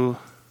do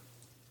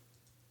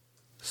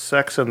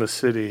Sex and the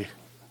City.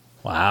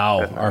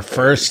 Wow. Our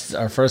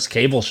first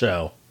cable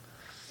show.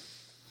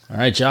 All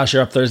right, Josh,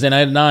 you're up Thursday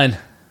night at 9.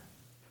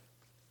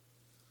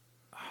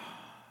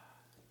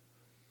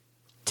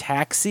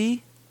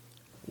 Taxi.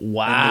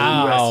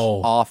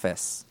 Wow.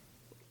 Office.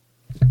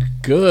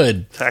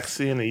 Good.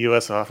 Taxi in the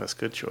U.S. Office.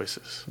 Good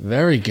choices.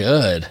 Very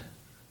good.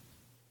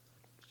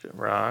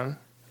 Ron?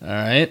 All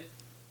right.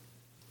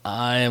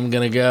 I am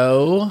going to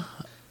go,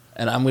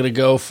 and I'm going to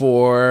go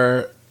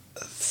for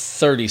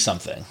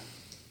 30-something.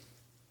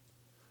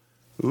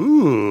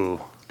 Ooh,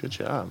 good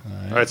job.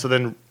 All right, so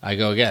then I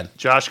go again.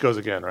 Josh goes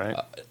again, right?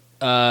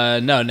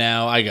 No,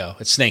 now I go.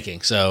 It's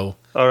snaking. So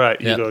All right,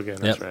 you Yep, go again.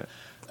 That's yep. right.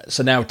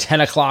 so now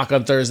 10 o'clock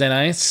on Thursday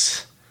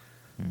nights.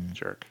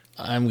 Jerk.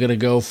 I'm going to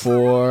go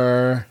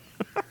for...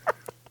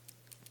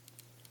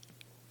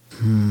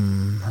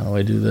 how do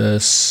I do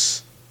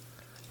this?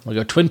 I'm going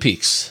to go Twin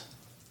Peaks.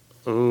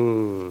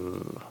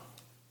 Ooh.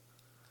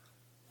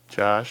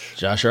 Josh?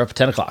 Josh, you're up at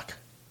 10 o'clock.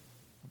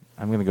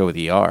 I'm going to go with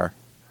ER.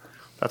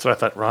 That's what I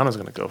thought Ron was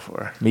going to go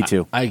for. Me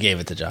too. I gave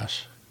it to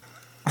Josh.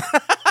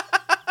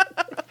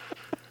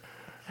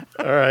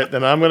 All right,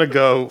 then I'm going to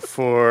go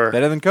for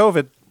Better than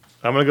COVID.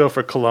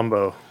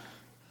 Columbo.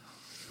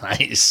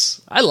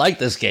 Nice. I like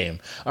this game.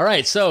 All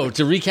right, so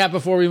to recap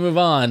before we move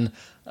on,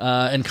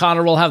 and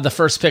Connor will have the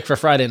first pick for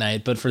Friday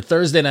night, but for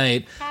Thursday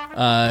night,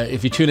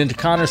 if you tune into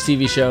Connor's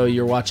TV show,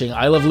 you're watching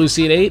I Love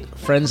Lucy at 8,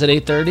 Friends at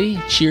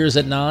 8:30, Cheers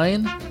at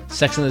 9,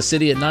 Sex and the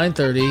City at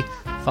 9:30,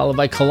 followed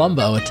by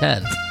Columbo at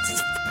 10.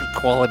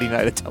 Quality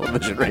night of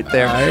television right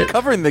there. All right.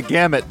 Covering the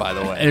gamut, by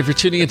the way. And if you're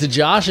tuning into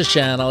Josh's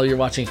channel, you're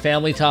watching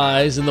Family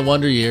Ties and The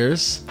Wonder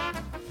Years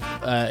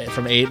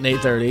from 8 and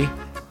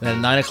 8:30. Then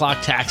at 9 o'clock,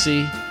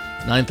 Taxi.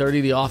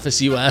 9:30, The Office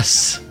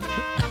US.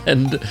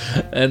 and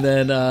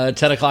then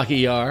 10 o'clock,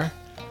 ER.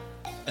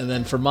 And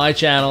then for my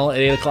channel, at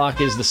 8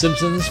 o'clock is The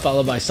Simpsons,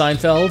 followed by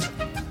Seinfeld,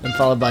 and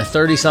followed by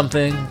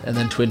 30-something, and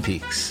then Twin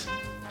Peaks.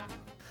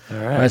 All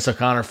All right, so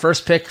Connor,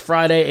 first pick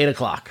Friday, 8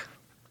 o'clock.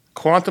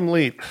 Quantum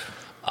Leap.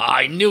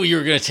 I knew you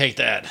were going to take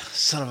that.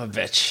 Son of a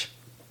bitch.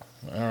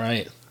 All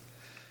right.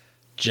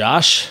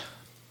 Josh?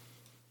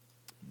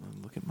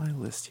 Look at my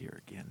list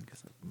here again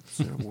because I'm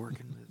sort of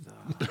working with.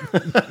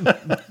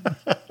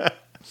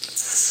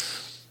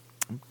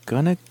 I'm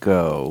gonna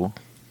go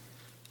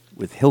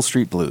with Hill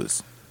Street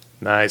Blues.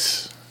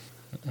 Nice.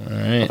 All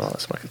right. Oh,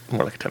 that's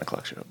more like a 10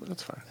 o'clock show, but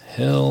that's fine.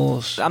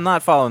 Hills. I'm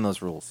not following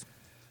those rules.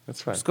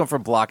 That's fine. Just going for a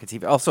block of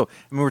TV. Also,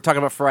 we're talking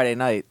about Friday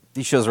night.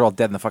 These shows are all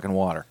dead in the fucking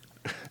water.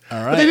 All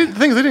But they right.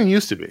 didn't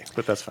used to be,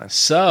 but that's fine.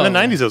 So In the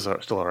 90s, those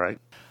are still all right.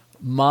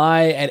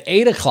 at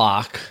 8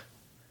 o'clock,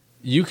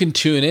 you can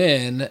tune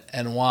in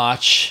and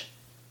watch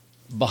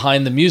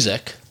Behind the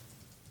Music,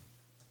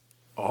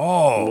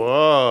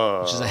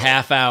 Whoa. which is a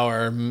half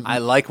hour, I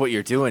like what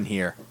you're doing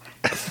here.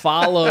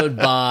 followed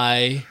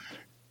by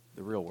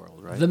The real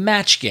world, right? the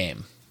Match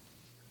Game.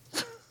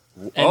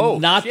 And Oh,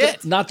 not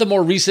shit. not the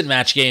more recent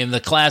Match Game, the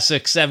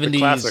classic 70s.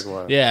 classic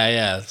one.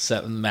 Yeah,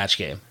 Match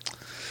Game.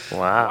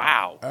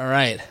 Wow. All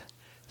right.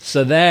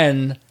 So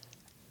then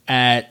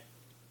at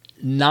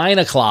 9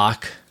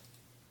 o'clock,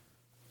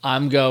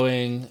 I'm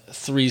going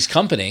Three's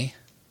Company.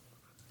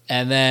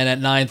 And then at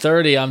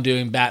 9:30, I'm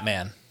doing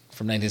Batman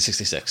from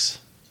 1966.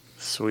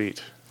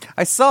 Sweet.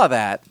 I saw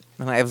that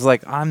and I was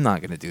like, I'm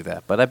not going to do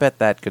that, but I bet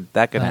that could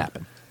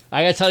happen.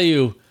 I got to tell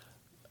you,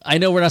 I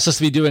know we're not supposed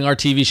to be doing our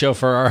TV show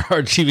for our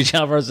TV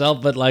channel for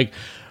ourselves, but like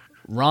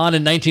Ron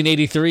in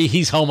 1983,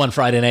 he's home on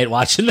Friday night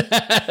watching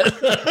that.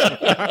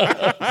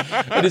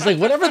 And he's like,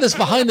 whatever this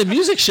Behind the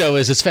Music show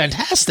is, it's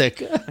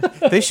fantastic.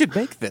 They should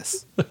make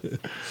this.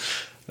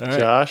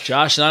 Josh?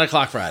 Josh, 9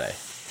 o'clock Friday.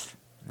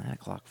 9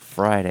 o'clock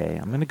Friday.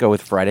 I'm going to go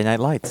with Friday Night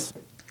Lights.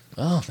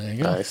 Oh, there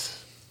you go.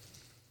 Nice.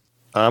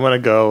 I'm going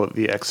to go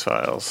The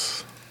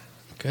X-Files.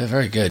 Good,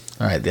 very good.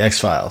 All right, The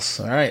X-Files.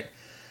 All right.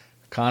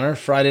 Connor,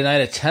 Friday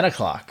night at 10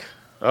 o'clock.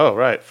 Oh,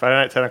 right. Friday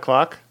night, 10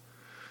 o'clock.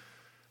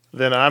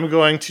 Then I'm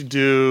going to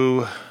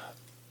do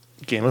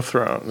Game of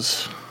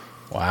Thrones.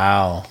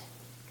 Wow.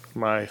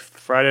 my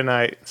Friday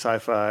night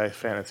sci-fi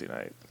fantasy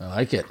night I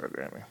like it.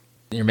 programming.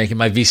 You're making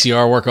my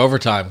VCR work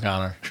overtime,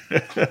 Connor.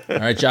 All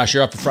right, Josh,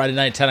 you're up for Friday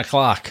night, 10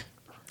 o'clock.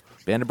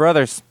 Band of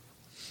Brothers.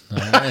 All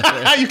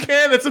right. You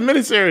can. It's a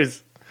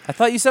miniseries. I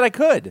thought you said I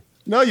could.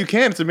 No, you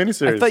can. It's a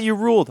miniseries. I thought you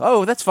ruled.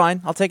 Oh, that's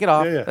fine. I'll take it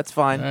off. Yeah. That's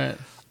fine. All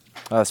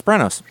right.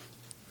 Sopranos.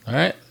 All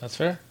right, that's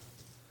fair.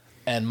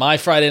 And my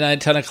Friday night,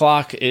 10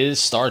 o'clock, is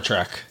Star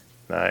Trek.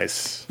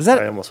 Nice. Is that?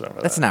 I almost went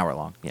for That's that. an hour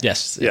long. Yeah.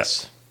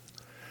 Yes.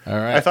 All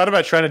right. I thought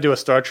about trying to do a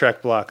Star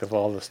Trek block of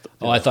all this.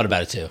 I thought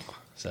about it too.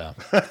 So,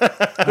 all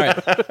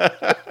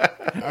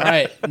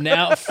right.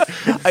 Now, No.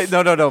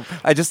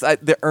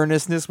 The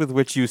earnestness with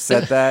which you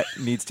said that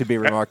needs to be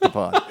remarked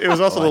upon. It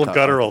was also a little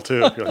guttural too.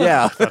 You're like,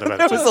 Yeah, I thought about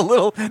it was a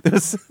little. It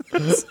was a a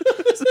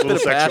little bit of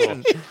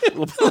sexual.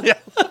 passion. Yeah.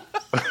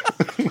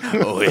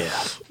 Oh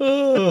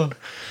yeah.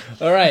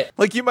 all right.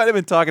 Like you might have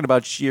been talking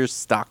about sheer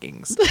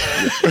stockings.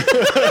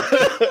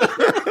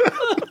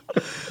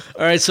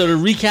 All right, so to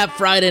recap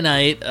Friday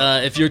night,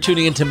 if you're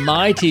tuning into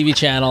my TV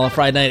channel on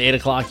Friday night, 8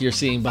 o'clock, you're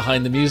seeing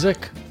Behind the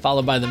Music,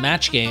 followed by The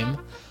Match Game,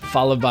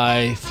 followed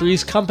by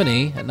Three's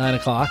Company at 9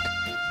 o'clock,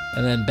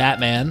 and then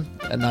Batman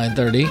at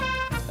 9:30,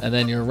 and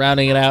then you're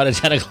rounding it out at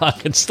 10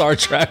 o'clock in Star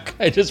Trek.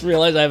 I just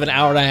realized I have an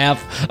hour and a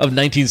half of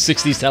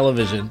 1960s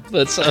television,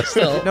 but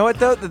still. No, what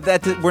though?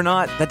 That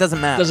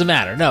doesn't matter. Doesn't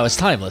matter. No, it's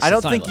timeless. I don't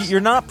It's think timeless.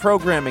 you're not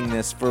programming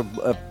this for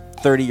a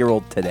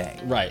 30-year-old today.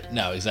 Right.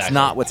 No, exactly. It's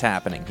not what's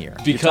happening here.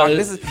 You're Because- talking-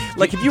 this is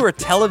like if you were a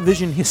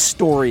television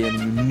historian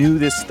and you knew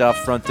this stuff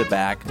front to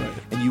back,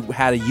 and you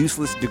had a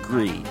useless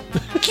degree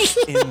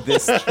in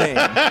this thing.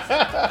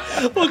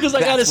 Well, because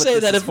I got to That's what say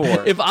this that is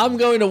for. if I'm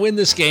going to win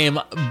this game,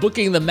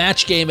 booking the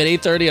match game at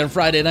 8:30 on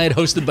Friday night,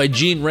 hosted by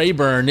Gene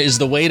Rayburn, is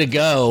the way to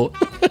go.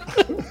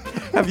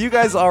 Have you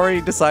guys already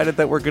decided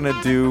that we're gonna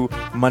do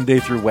Monday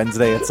through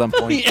Wednesday at some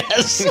point?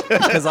 Yes.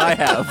 Because I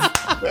have.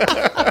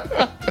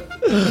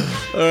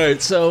 All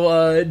right.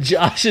 So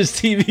Josh's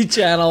TV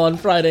channel on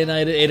Friday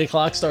night at 8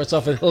 o'clock starts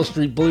off with Hill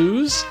Street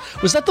Blues.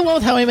 Was that the one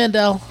with Howie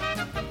Mandel?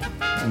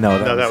 No,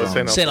 that was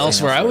St. St.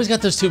 Elsewhere. I always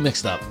got those two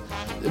mixed up.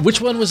 Which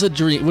one was a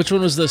dream? Which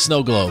one was the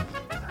Snow Globe?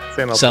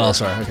 St. St.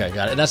 Elsewhere. Okay,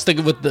 got it. And that's the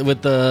with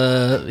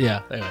the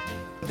yeah. Anyway.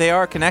 They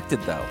are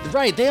connected though.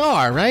 Right, they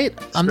are right.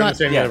 I'm in the not.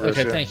 same Yeah. universe,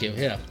 Okay. yeah. Thank you.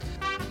 Yeah.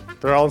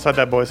 They're all inside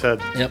that boy's head.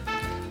 Yep.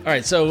 All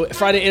right, so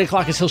Friday, 8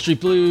 o'clock is Hill Street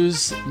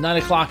Blues. 9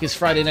 o'clock is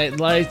Friday Night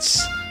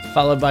Lights,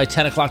 followed by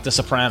 10 o'clock The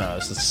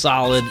Sopranos. The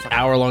solid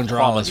hour-long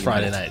dramas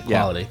Friday night.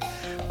 Yeah. Quality.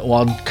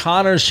 While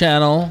Connor's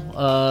channel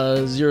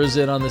zeroes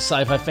in on the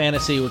sci-fi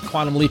fantasy with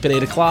Quantum Leap at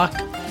 8 o'clock,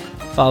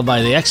 followed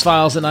by The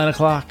X-Files at 9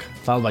 o'clock,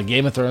 followed by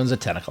Game of Thrones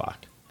at 10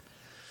 o'clock.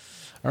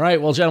 All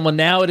right, well, gentlemen,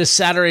 now it is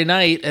Saturday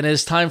night, and it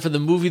is time for the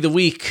movie of the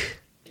week.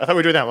 I thought we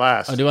were doing that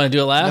last. Oh, do you want to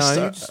do it last?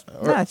 No,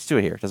 let's do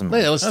it here. It doesn't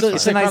matter. Yeah, let's do it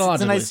It's a nice.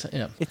 chronologically.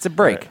 Yeah. It's a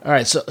break. All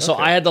right, so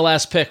I had the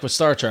last pick with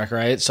Star Trek,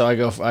 right? So I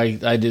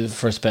did the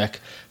first pick.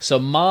 So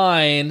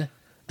mine,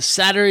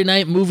 Saturday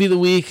night movie of the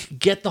week,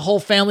 get the whole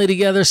family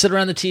together, sit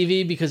around the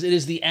TV, because it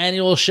is the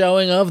annual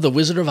showing of The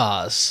Wizard of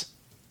Oz.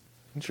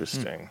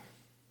 Interesting.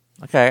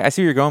 Okay, I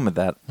see where you're going with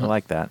that. I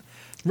like that.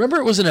 Remember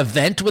it was an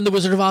event when The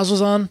Wizard of Oz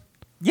was on?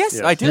 Yes,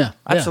 Yes. I do. Yeah,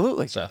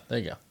 Absolutely. So there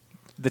you go.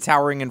 The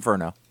Towering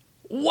Inferno.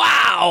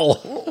 Wow!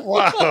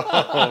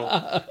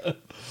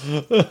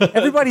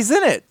 Everybody's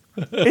in it.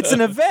 It's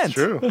an event.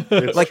 True.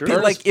 It's Like,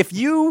 true. like if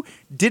you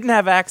didn't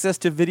have access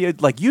to video,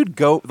 like you'd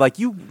go, like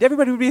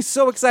everybody would be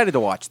so excited to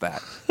watch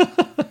that.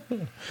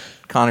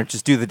 Connor,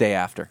 just do the day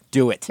after.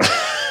 Do it.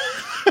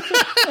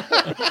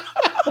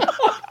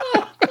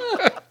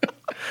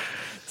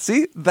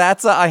 See,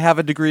 that's a I have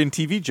a degree in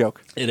TV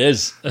joke. It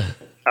is.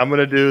 I'm going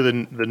to do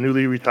the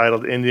newly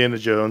retitled Indiana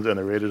Jones and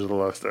the Raiders of the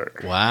Lost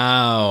Ark.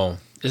 Wow.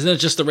 Isn't it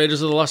just The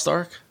Raiders of the Lost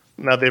Ark?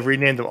 Now, they've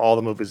renamed them all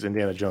the movies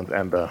Indiana Jones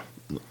and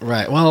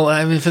Right. Well,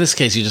 I mean, for this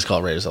case, you just call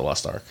it Raiders of the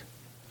Lost Ark.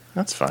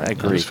 That's fine. I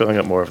agree. I'm just filling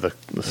up more of the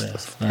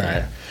stuff. All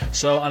right.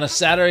 So on a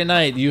Saturday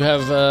night, you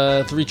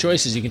have three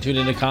choices. You can tune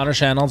into Connor's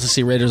channel to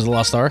see Raiders of the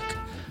Lost Ark,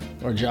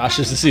 or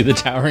Josh's to see The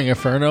Towering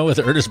Inferno with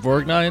Ernest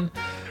Borgnine,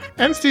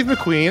 And Steve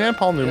McQueen and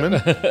Paul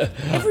Newman.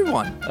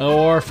 Everyone.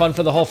 or Fun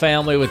for the Whole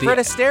Family with Fred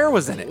the Astaire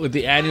was in it. with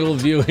the annual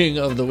viewing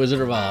of The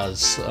Wizard of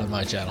Oz on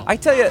my channel. I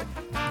tell you,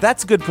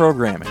 that's good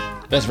programming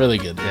That's really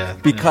good. Yeah.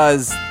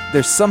 because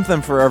there's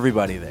something for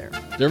everybody there.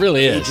 There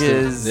really is.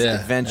 Ages, Yeah.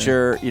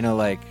 adventure,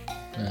 like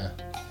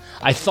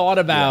I thought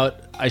about.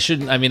 I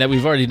shouldn't. I mean,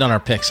 we've already done our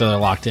picks, so they're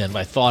locked in. But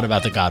I thought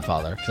about The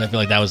Godfather because I feel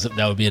like that was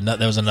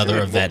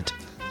another event.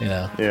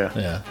 Yeah.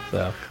 Yeah.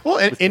 So Well,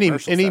 and any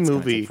commercials, that's gonna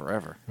movie. take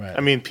forever. right.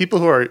 I mean, people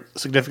who are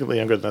significantly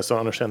younger than us don't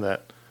understand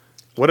that.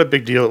 What a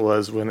big deal it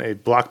was when a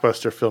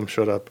blockbuster film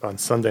showed up on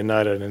Sunday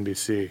night on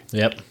NBC.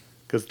 Yep.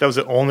 Because that was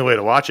the only way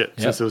to watch it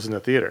since Yep. it was in the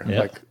theater. Yep.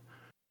 Like,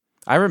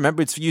 I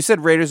remember you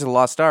said Raiders of the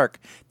Lost Ark.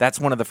 That's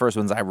one of the first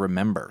ones I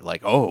remember.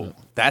 Like, oh,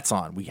 that's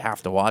on. We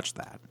have to watch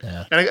that.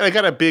 Yeah. and I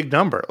got a big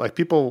number. Like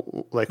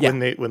people, like Yeah.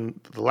 when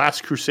the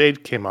Last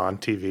Crusade came on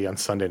TV on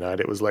Sunday night,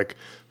 it was like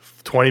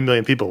 20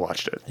 million people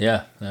watched it,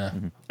 Yeah. Yeah.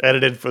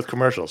 edited with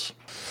commercials.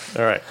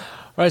 All right,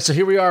 All right, so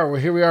here we are.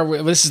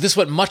 This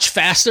went much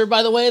faster,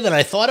 by the way, than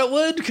I thought it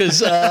would,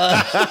 because It's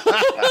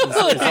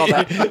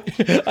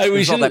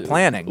all that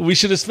planning. We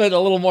should have spent a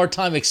little more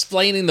time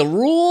explaining the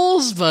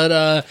rules,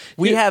 but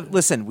We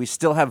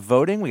still have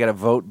voting. We got to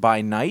vote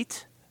by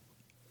night.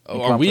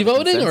 Are we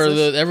voting, or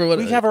everyone?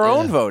 We have our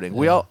own voting.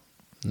 We all.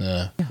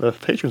 Yeah. The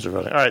patrons are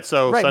voting. All right,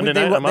 so Right, Sunday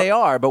night, they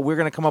are, but we're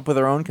going to come up with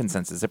our own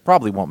consensus. It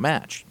probably won't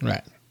match.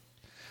 Right.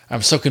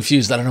 I'm so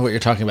confused. I don't know what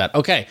you're talking about.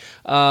 Okay.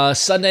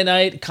 Sunday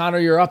night, Connor,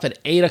 you're up at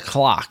 8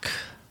 o'clock.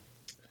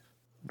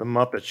 The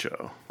Muppet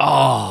Show.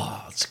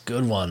 Oh, it's a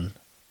good one.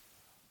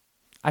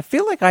 I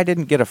feel like I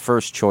didn't get a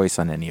first choice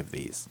on any of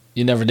these.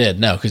 You never did,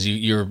 no, because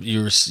you're in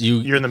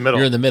the middle.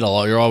 You're in the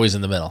middle. You're always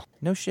in the middle.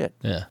 No shit.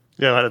 Yeah.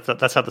 Yeah,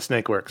 that's how the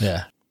snake works.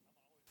 Yeah.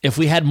 If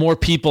we had more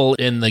people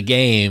in the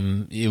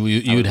game,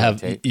 you'd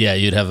have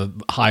a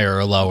higher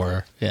or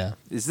lower. Yeah.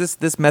 Is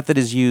this method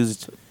is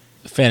used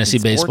Fantasy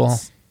in baseball.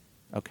 sports?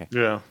 Okay.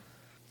 Yeah.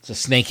 It's a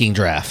snaking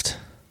draft.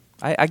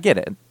 I get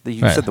it.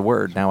 You said the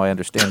word. Now I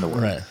understand the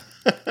word. Right.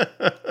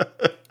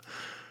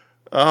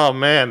 Oh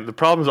man, the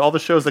problem is all the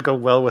shows that go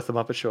well with the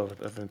Muppet Show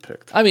have been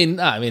picked. I mean,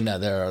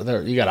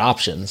 there you got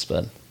options,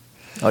 but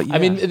Oh, yeah. I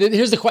mean,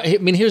 here's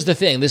the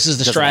thing. This is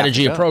the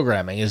strategy of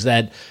programming: is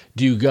that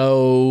do you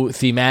go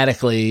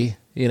thematically,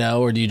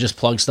 or do you just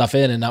plug stuff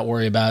in and not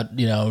worry about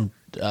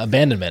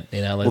abandonment?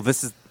 Well,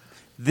 this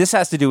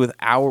has to do with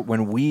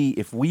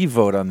if we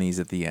vote on these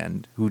at the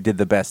end, who did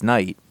the best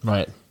night,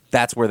 right?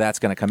 That's where that's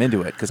going to come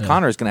into it, because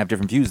Connor is going to have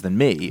different views than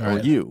me or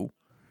you.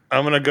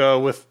 I'm going to go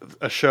with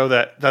a show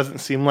that doesn't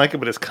seem like it,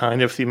 but is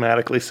kind of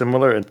thematically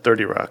similar in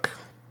 30 Rock.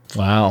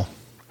 Wow.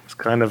 It's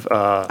kind of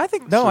I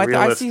think no,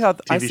 I see how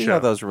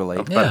those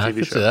relate. Yeah, I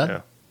could see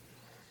that.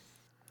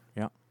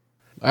 Yeah.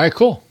 All right,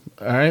 cool.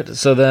 All right,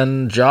 so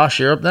then Josh,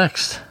 you're up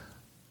next.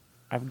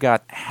 I've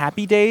got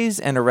Happy Days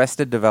and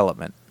Arrested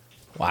Development.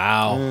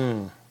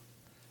 Wow.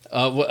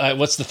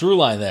 What's the through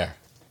line there?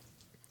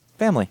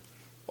 Family.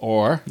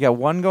 Or you got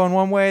one going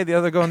one way, the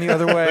other going the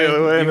other way.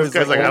 And this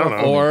guy's like, I don't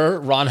know. Or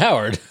Ron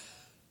Howard.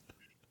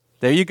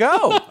 There you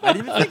go. I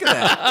didn't even think of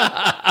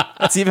that.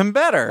 That's even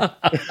better.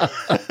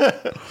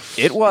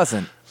 It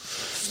wasn't.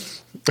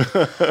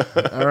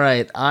 All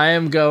right. I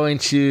am going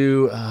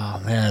to...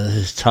 Oh, man, this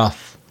is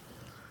tough.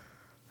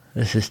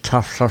 This is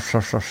tough.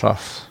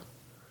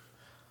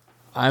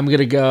 I'm going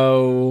to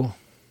go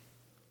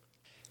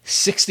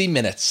 60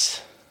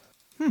 Minutes.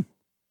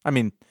 I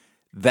mean,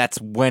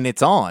 that's when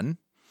it's on.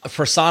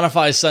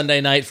 Personifies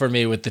Sunday night for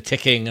me with the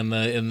ticking and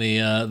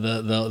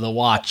the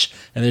watch,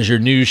 and there's your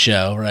news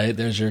show, right?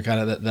 There's your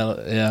kind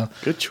of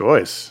Good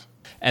choice.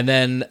 And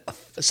then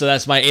so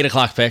that's my 8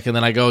 o'clock pick, and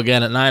then I go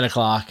again at 9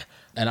 o'clock,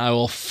 and I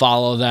will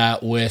follow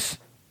that with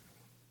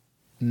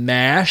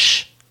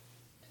MASH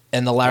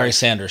and the Larry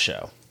Sanders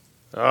Show.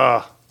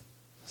 Ah,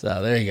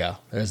 so there you go.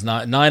 There's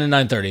 9 and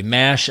 9:30.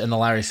 MASH and the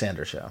Larry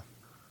Sanders Show.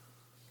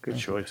 good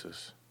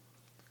choices.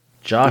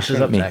 Josh is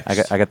up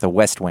next. I got the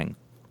West Wing.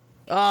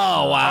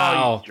 Oh,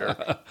 wow.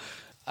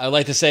 I'd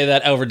like to say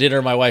that over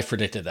dinner, my wife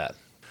predicted that.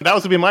 That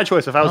was to be my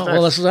choice if I was next.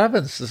 Well, that's what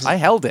happens. I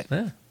held it.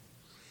 Yeah.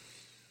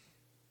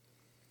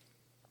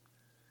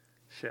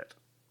 Shit.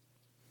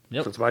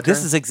 Yep. So it's my turn?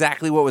 This is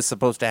exactly what was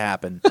supposed to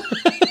happen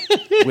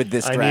with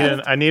this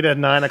draft. I need a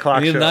 9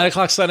 o'clock show. 9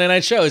 o'clock Sunday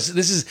night show.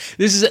 This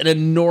is an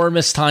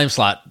enormous time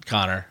slot,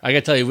 Connor. I got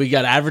to tell you, we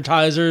got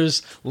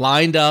advertisers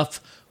lined up.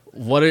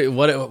 What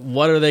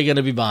are they going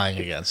to be buying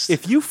against?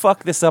 If you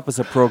fuck this up as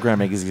a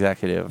programming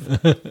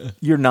executive,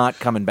 you're not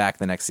coming back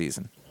the next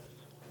season.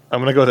 I'm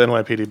going to go with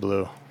NYPD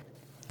Blue.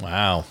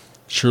 Wow.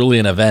 Truly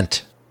an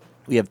event.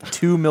 We have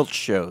 2 Milch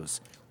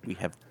shows.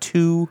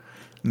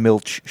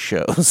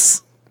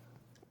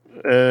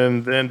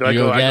 And then do I You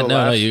go go again? last?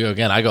 No, you go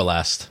again. I go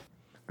last.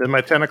 Then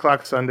my 10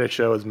 o'clock Sunday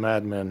show is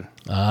Mad Men.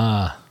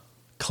 Ah,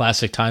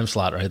 classic time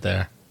slot right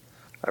there.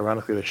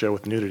 Ironically, the show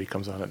with nudity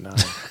comes on at 9.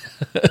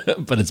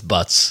 But it's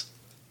butts.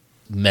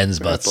 Men's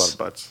That's butts. a lot of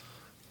butts.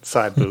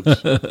 Side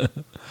boobs.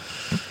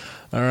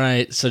 All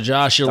right. So,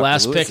 Josh, your Dr.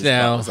 last Lewis's pick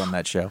now. butt was on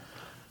that show.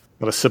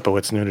 But a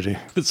Sipowicz nudity.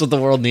 That's what the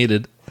world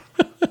needed.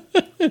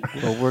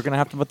 Well, we're going to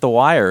have to put The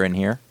Wire in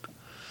here.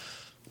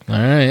 All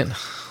right.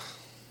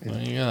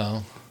 There you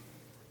go.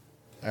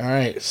 All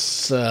right.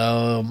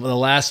 So, the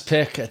last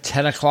pick at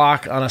 10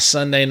 o'clock on a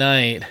Sunday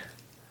night.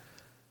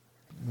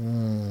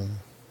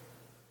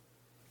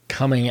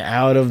 Coming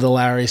out of the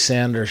Larry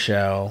Sanders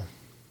Show.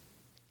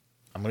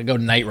 I'm going to go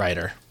Knight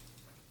Rider.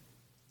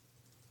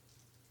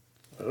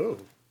 Oh.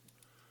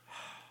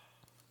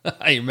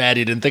 You're mad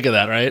you didn't think of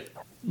that, right?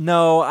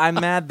 No, I'm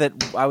mad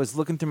that I was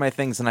looking through my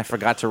things and I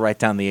forgot to write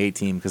down the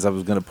A-Team because I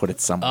was going to put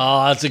it somewhere.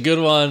 Oh, that's a good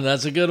one.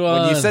 That's a good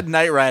one. When you said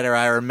Knight Rider,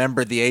 I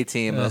remembered the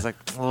A-Team. And I was like,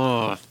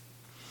 oh.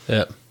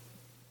 Yep.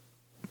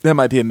 That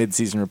might be a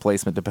mid-season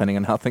replacement depending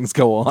on how things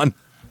go on.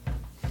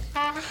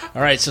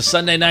 All right, so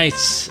Sunday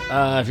nights,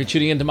 if you're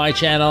tuning into my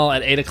channel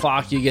at 8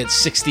 o'clock, you get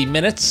 60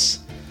 Minutes,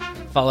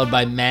 followed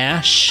by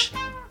MASH,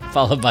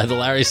 followed by The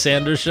Larry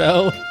Sanders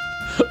Show,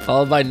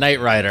 followed by Knight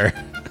Rider.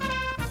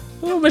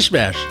 Oh,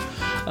 mishmash.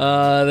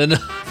 Then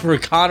For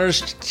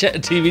Connor's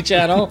TV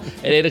channel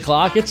at 8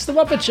 o'clock, it's The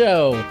Muppet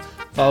Show,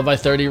 followed by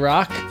 30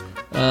 Rock,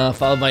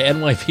 followed by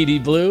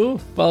NYPD Blue,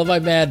 followed by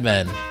Mad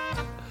Men.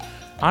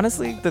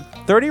 Honestly, the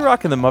 30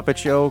 Rock and the Muppet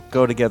Show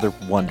go together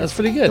wonderfully. That's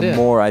pretty good, The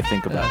more I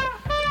think about it.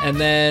 And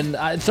then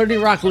 30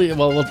 Rock.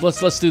 Well,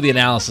 let's do the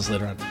analysis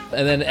later on.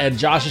 And then at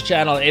Josh's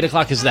channel at 8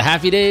 o'clock is the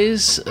Happy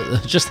Days,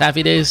 just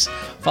Happy Days,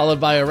 followed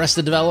by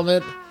Arrested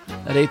Development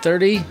at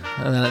 8:30.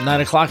 And then at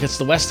 9 o'clock it's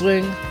The West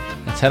Wing.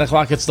 At 10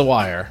 o'clock it's The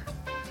Wire.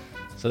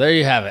 So there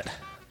you have it.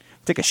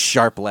 Take a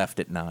sharp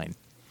left at 9.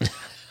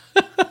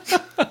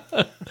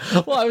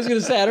 Well, I was going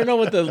to say, I don't know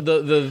what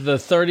the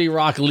 30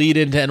 Rock lead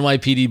into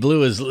NYPD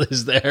Blue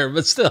is there,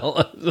 but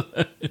still.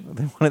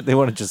 They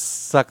want to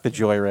just suck the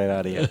joy right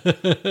out of you.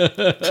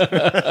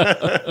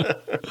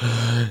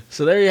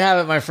 So there you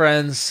have it, my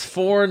friends.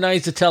 4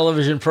 nights of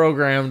television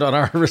programmed on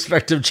our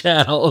respective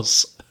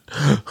channels.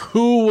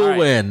 Who will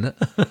win?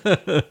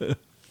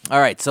 All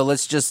right, so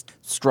let's just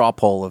straw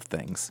poll of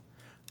things.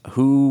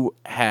 Who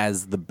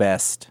has the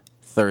best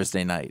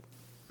Thursday night?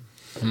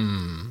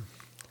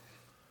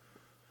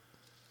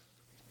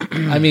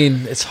 I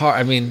mean, it's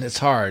hard. It's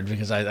hard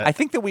because I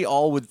think that we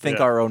all would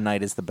think our own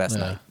night is the best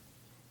night.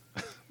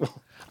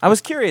 I was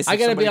curious. I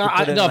gotta be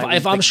honest.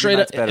 If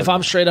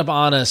I'm straight up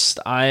honest,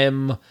 I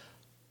am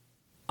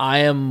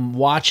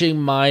watching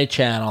my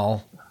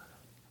channel.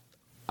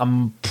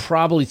 I'm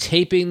probably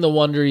taping the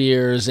Wonder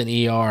Years and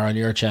ER on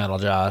your channel,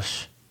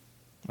 Josh.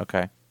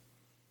 Okay.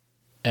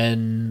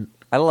 And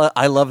I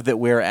love that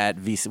we're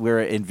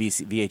in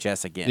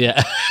VHS again. Yeah.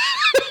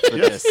 For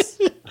this.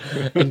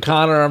 And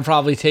Connor, I'm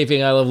probably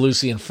taping I Love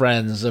Lucy and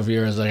Friends of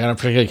yours. Like, I don't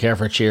particularly care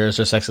for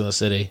Cheers or Sex and the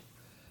City.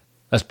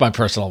 That's my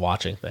personal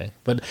watching thing.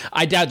 But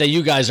I doubt that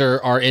you guys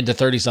are into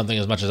 30-something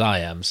as much as I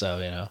am, so,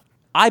 you know.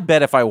 I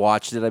bet if I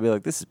watched it, I'd be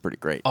like, this is pretty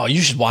great. Oh,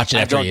 you should watch it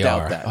after I don't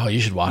doubt that. Oh, you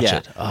should watch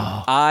it.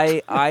 Oh.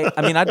 I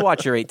mean, I'd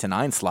watch your 8 to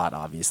 9 slot,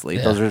 obviously.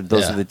 Yeah,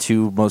 those are the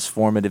 2 most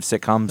formative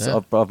sitcoms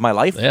of my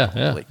life.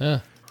 Yeah.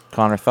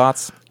 Connor,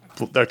 thoughts?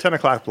 Their 10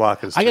 o'clock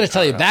block is... I got to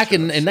tell you, back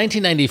in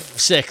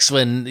 1996,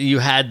 when you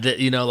had,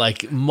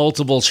 like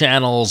multiple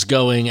channels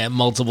going at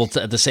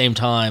at the same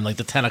time, like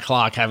the 10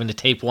 o'clock, having to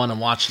tape one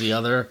and watch the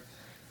other,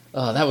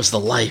 that was the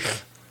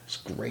life.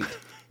 It was great.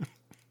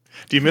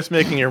 Do you miss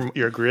making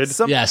your grid?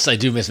 Yes, I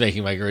do miss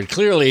making my grid.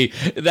 Clearly,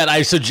 that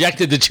I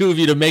subjected the 2 of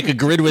you to make a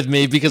grid with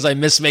me because I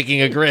miss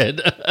making a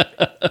grid.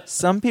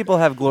 Some people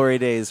have glory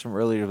days from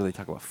earlier where they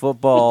talk about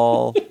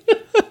football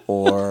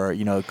or,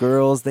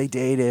 girls they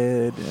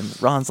dated.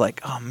 And Ron's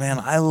like, oh, man,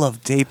 I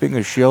love taping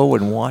a show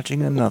and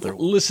watching another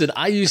one. Listen,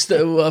 I used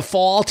to,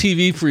 fall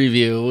TV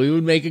preview, we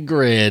would make a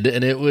grid,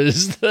 and it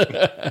was...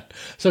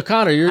 So,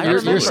 Connor,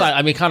 your side...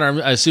 I mean, Connor, I'm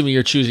assuming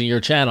you're choosing your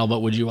channel,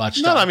 but would you watch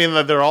stuff? No, I mean,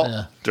 they're all...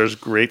 Yeah. There's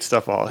great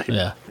stuff all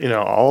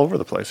over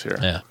the place here.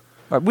 Yeah.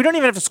 Right, we don't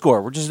even have to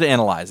score. We're just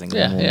analyzing.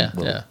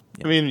 Yeah.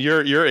 I mean,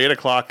 your 8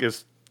 o'clock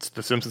is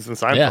The Simpsons and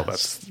Seinfeld. Yeah.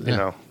 That's,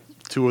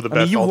 2 of the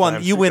best.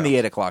 You win the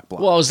 8 o'clock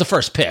block. Well, it was the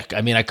first pick. I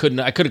mean, I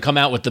couldn't come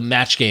out with the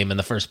match game in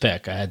the first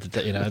pick. I had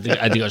to, I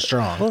had to go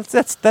strong. Well,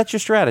 that's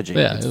your strategy.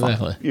 Yeah, it's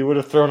exactly. You would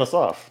have thrown us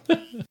off.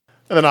 And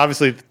then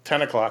obviously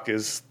 10 o'clock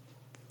is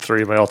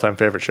 3 of my all-time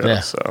favorite shows. Yeah,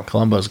 so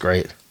Columbo's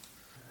great.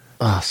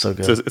 Oh, so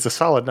good. It's a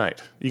solid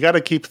night. You got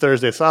to keep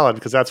Thursday solid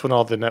because that's when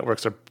all the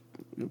networks are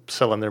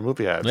selling their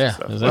movie ads. Yeah,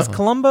 exactly. Is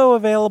Columbo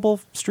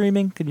available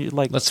streaming? Can you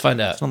Let's find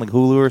out. It's on like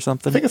Hulu or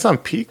something. I think it's on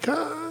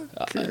Peacock.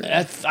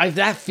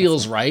 That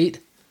feels right.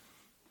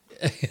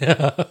 Is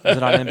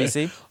it on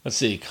NBC? Let's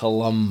see,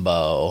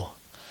 Columbo.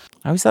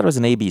 I always thought it was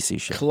an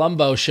ABC show.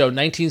 Columbo show,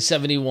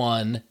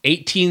 1971,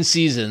 18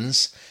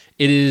 seasons.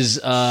 It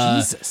is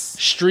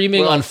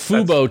streaming on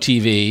Fubo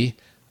TV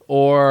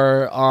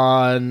or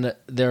on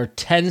their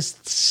 10...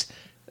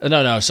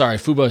 No, sorry.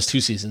 Fubo is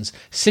 2 seasons.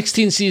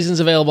 16 seasons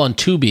available on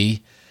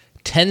Tubi.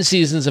 10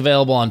 seasons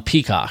available on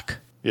Peacock.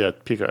 Yeah,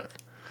 Peacock.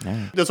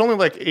 Yeah. There's only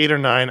like 8 or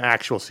 9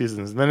 actual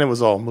seasons, and then it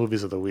was all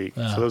movies of the week.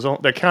 So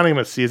they're counting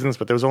them as seasons,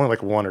 but there was only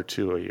like 1 or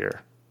 2 a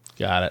year.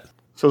 Got it.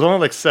 So it was only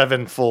like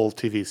 7 full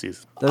TV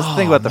seasons. That's the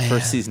thing about the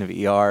first season of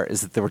ER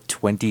is that there were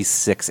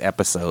 26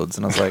 episodes,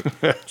 and I was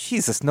like,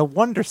 Jesus, no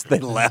wonder they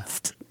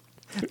left.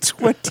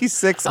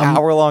 26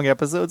 hour-long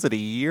episodes in a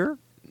year?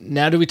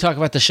 Now do we talk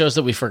about the shows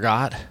that we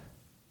forgot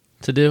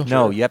to do?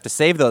 No, you have to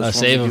save those.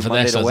 Save them for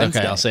Monday next to time. Wednesday.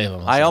 Okay, I'll save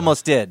them. I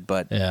almost did,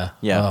 but yeah.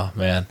 Yeah. Oh,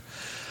 man.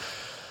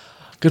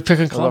 Good pick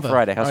on Columbo.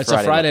 Friday. How's all right,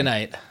 Friday so Friday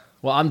night.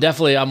 Well,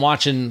 I'm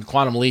watching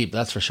Quantum Leap,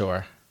 that's for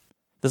sure.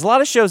 There's a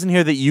lot of shows in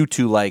here that you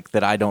two like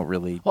that I don't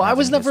really. Well, I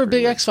was never a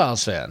big with.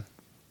 X-Files fan.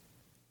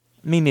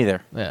 Me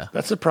neither. Yeah.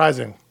 That's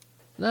surprising.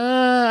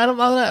 I don't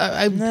know.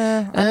 I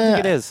don't think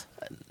it is.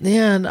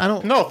 Yeah, I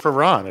don't. No, for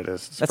Ron, it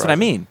is. That's what I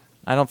mean.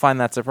 I don't find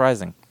that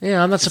surprising.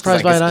 Yeah, I'm not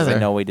surprised by it either. I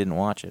know we didn't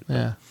watch it.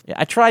 Yeah.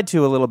 I tried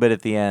to a little bit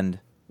at the end,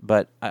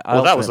 but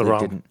I that was the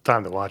wrong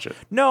time to watch it.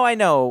 No, I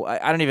know.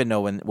 I don't even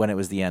know when it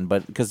was the end,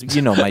 but because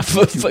my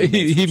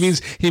he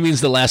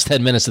means the last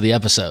 10 minutes of the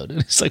episode.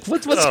 It's like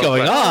what's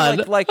going on?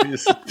 Like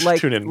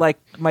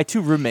my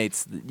 2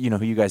 roommates,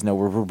 who you guys know,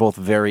 were both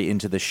very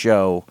into the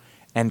show,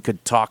 and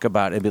could talk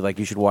about it and be like,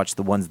 you should watch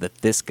the ones that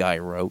this guy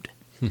wrote.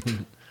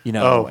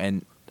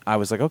 And I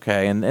was like,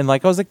 okay. And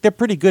like, I was like, they're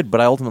pretty good,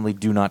 but I ultimately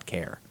do not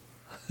care.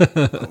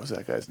 What was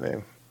that guy's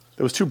name?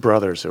 There was two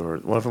brothers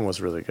one of them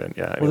was really good.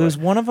 Yeah. Anyway. Well, there was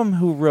one of them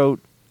who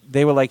wrote,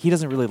 they were like, he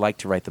doesn't really like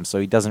to write them, so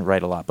he doesn't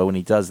write a lot, but when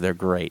he does, they're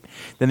great.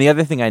 Then the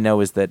other thing I know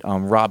is that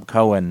Rob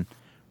Cohen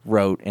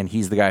wrote, and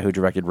he's the guy who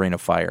directed Reign of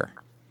Fire.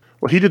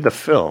 Well, he did the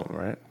film,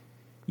 right?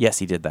 Yes,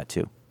 he did that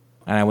too.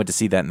 And I went to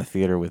see that in the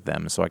theater with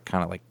them, so I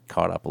kind of like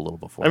caught up a little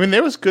before. I mean,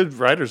 there was good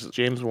writers.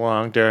 James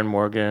Wong, Darren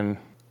Morgan,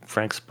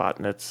 Frank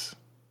Spotnitz.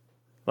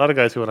 A lot of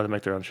guys who wanted to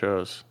make their own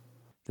shows.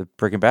 The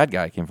Breaking Bad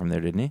guy came from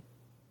there, didn't he?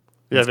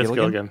 Yeah, Vince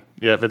Gilligan.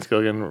 Yeah, Vince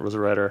Gilligan was a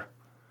writer.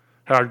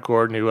 Howard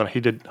Gordon, he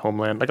did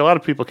Homeland. Like, a lot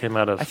of people came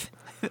out of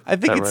I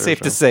think it's safe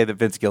to say that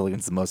Vince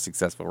Gilligan's the most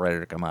successful writer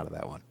to come out of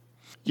that one.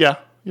 Yeah,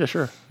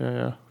 sure.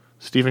 Yeah.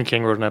 Stephen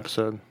King wrote an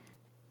episode.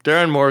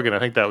 Darren Morgan, I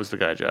think that was the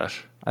guy,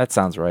 Josh. That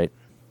sounds right.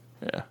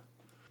 Yeah.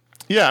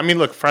 Yeah, I mean,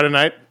 look, Friday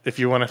night, if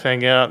you want to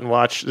hang out and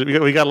watch,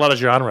 we got a lot of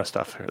genre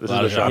stuff here. This is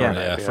a genre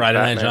night. Yeah. Friday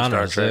night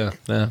genres,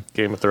 yeah.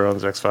 Game of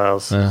Thrones,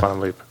 X-Files,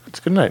 Quantum Leap. It's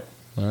a good night.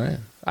 All right.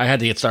 I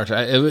had to get Star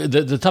Trek.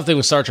 The tough thing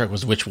with Star Trek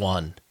was which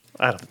one.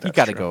 I don't think that's you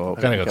got to true. go.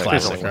 Gotta go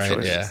classic, right?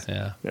 Choices.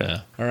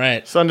 Yeah. All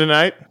right. Sunday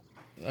night.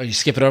 Are you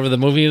skipping over the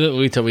movie?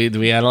 Do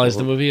we analyze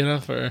the movie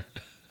enough? Or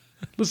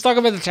let's talk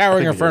about the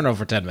Towering Inferno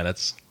for 10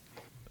 minutes.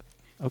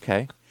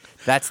 Okay.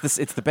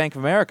 It's the Bank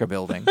of America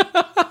building,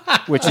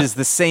 which is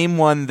the same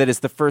one that is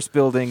the first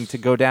building to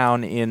go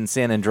down in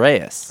San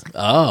Andreas.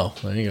 Oh,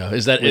 there you go.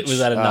 Was that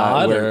a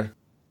nod or?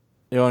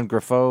 Johann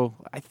Grifo?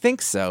 I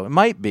think so. It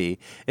might be.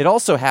 It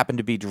also happened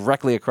to be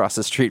directly across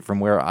the street from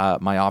where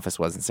my office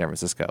was in San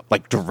Francisco,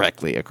 like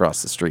directly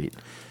across the street.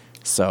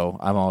 So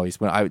I'm always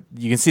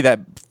you can see that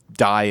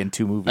die in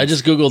two movies. I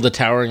just googled the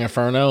Towering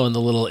Inferno and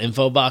the little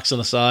info box on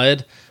the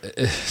side.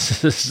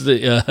 This is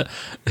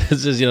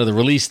the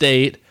release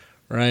date,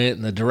 right,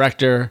 and the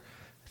director,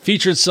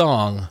 featured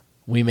song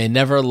 "We May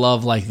Never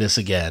Love Like This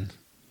Again."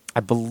 I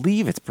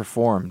believe it's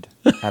performed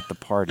at the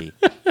party.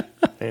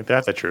 Ain't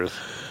that the truth?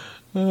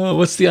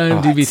 What's the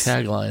IMDb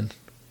tagline?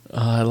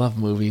 I love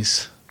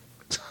movies.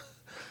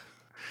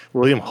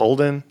 William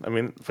Holden. I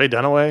mean, Faye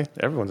Dunaway.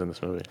 Everyone's in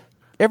this movie.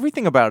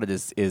 Everything about it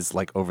is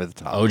like over the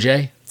top.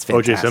 OJ? It's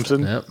fantastic. OJ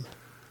Simpson.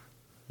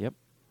 Yep.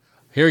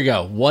 Here we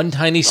go. One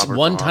tiny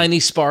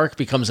spark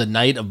becomes a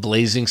night of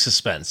blazing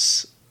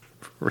suspense.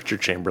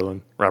 Richard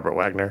Chamberlain. Robert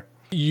Wagner.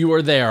 You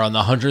are there on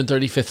the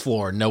 135th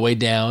floor. No way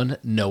down,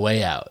 no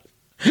way out.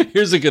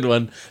 Here's a good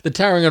one. The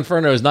Towering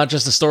Inferno is not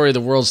just the story of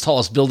the world's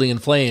tallest building in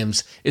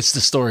flames. It's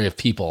the story of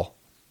people. ...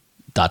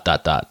 That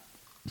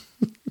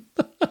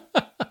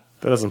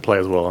doesn't play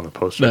as well on the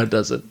poster. No, it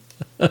doesn't.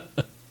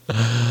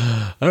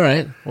 All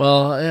right.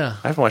 Well, yeah.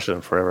 I haven't watched it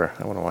in forever.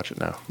 I want to watch it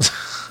now.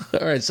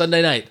 All right,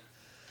 Sunday night.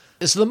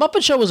 So the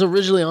Muppet Show was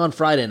originally on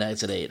Friday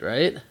nights at 8,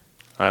 right?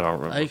 I don't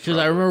remember. Because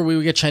I remember we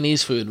would get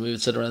Chinese food and we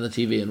would sit around the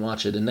TV and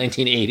watch it in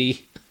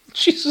 1980.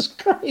 Jesus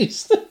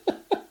Christ.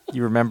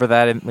 You remember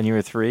that when you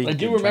were 3? I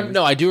do remember.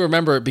 No, I do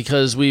remember it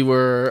because we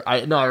were. I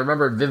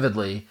remember it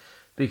vividly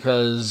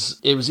because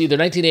it was either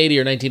 1980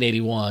 or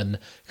 1981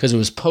 because it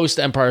was post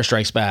Empire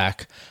Strikes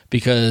Back.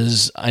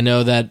 Because I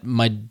know that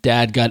my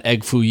dad got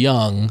Egg Foo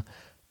Young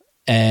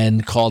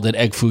and called it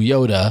Egg Foo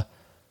Yoda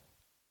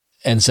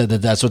and said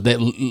that that's what the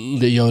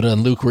Yoda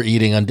and Luke were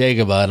eating on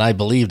Dagobah, and I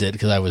believed it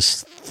because I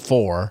was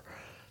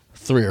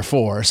 3 or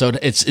 4. So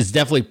it's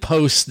definitely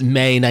post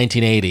May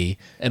 1980,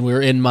 and we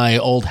were in my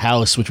old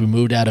house, which we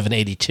moved out of in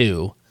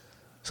 82.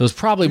 So it's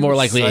probably more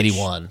likely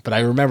 81, but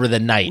I remember the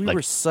night. We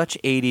were such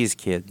 80s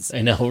kids.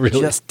 I know,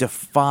 really. Just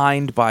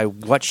defined by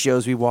what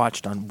shows we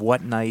watched on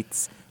what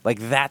nights. Like,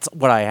 that's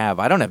what I have.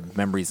 I don't have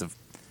memories of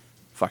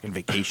fucking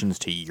vacations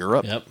to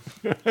Europe. Yep.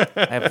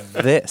 I have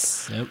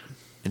this. Yep.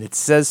 And it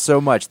says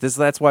so much.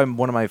 That's why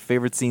one of my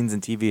favorite scenes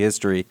in TV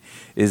history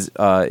is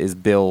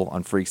Bill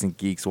on Freaks and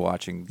Geeks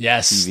watching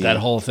TV. That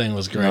whole thing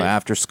was great.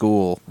 After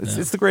school.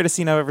 It's the greatest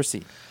scene I've ever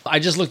seen. I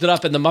just looked it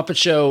up, and The Muppet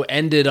Show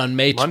ended on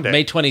May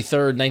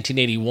 23rd,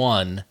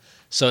 1981.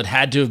 So it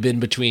had to have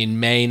been between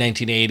May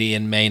 1980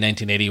 and May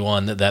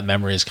 1981 that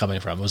memory is coming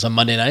from. It was on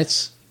Monday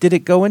nights. Did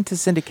it go into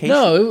syndication?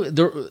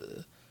 No.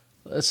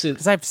 Let's see.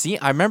 Because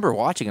I remember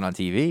watching it on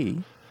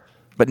TV.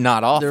 But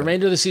not often. The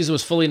remainder of the season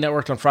was fully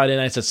networked on Friday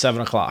nights at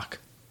 7 o'clock.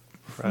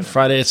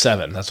 Friday at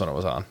 7. That's when it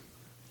was on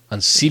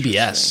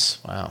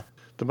CBS. Wow.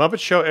 The Muppet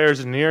Show airs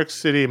in New York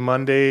City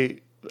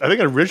Monday. I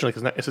think originally,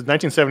 because it says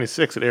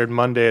 1976, it aired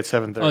Monday at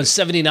 7:30. Oh, in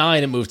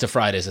 79, it moved to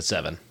Fridays at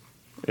 7.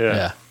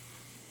 Yeah.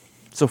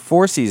 So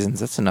 4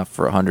 seasons, that's enough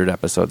for 100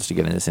 episodes to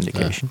get into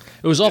syndication.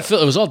 Yeah. It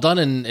was all done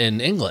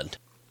in England.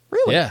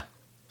 Really? Yeah.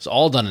 It was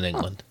all done in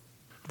England.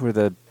 Were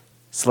the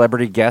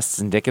celebrity guests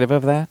indicative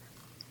of that?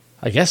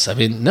 I guess. I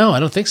mean, no, I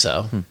don't think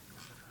so.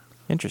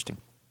 Interesting.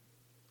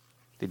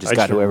 They just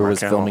got whoever was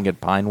filming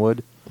at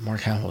Pinewood. Mark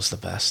Hamill was the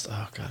best.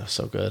 Oh, God, it was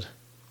so good.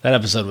 That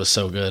episode was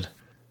so good.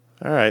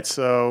 All right,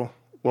 so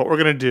what we're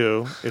going to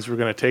do is we're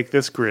going to take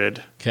this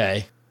grid.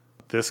 Okay.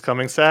 this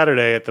coming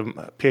Saturday at the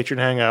Patreon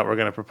Hangout, we're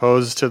going to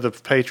propose to the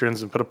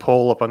patrons and put a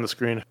poll up on the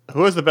screen.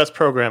 Who has the best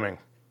programming?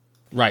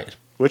 Right.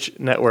 Which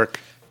network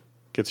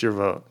gets your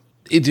vote?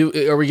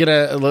 Are we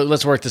gonna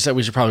let's work this out?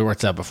 We should probably work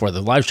this out before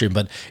the live stream.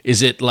 But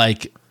is it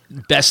like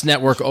best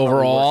network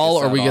overall,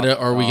 or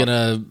are we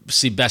gonna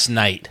see best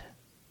night?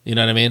 You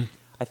know what I mean?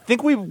 I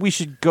think we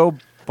should go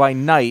by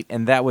night,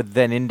 and that would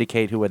then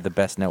indicate who had the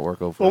best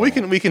network overall. Well,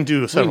 we can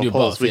do several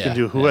polls. both, we can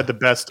do who is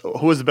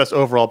the best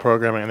overall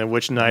programming, and then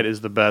which night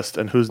is the best,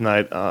 and whose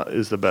night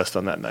is the best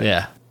on that night.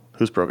 Yeah.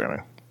 Who's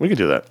programming? We can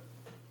do that.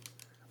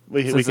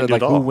 We can do like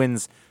it all.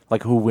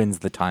 who wins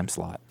the time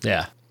slot.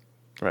 Yeah.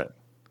 Right.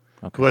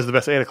 Okay. Who has the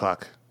best 8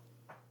 o'clock?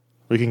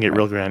 We can get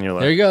real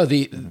granular. There you go.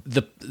 The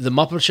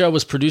Muppet Show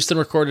was produced and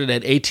recorded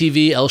at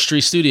ATV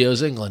Elstree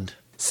Studios, England.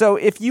 So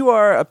if you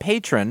are a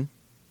patron,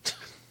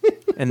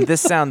 and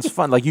this sounds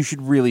fun, like you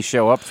should really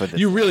show up for this.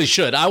 You really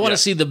should. I want to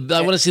see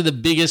the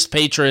biggest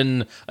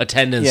patron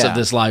attendance of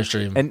this live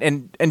stream.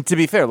 And to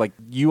be fair, like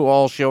you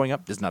all showing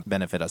up does not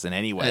benefit us in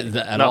any way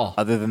at all,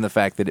 other than the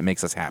fact that it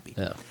makes us happy.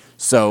 Yeah.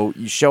 So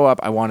you show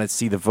up. I want to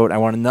see the vote. I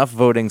want enough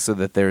voting so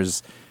that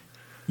there's,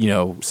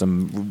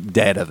 some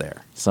data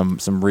there, some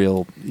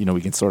real,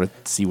 we can sort of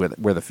see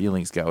where the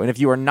feelings go. And if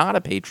you are not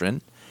a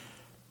patron,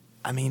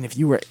 I mean, if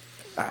you were,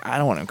 I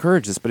don't want to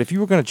encourage this, but if you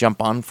were going to jump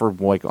on for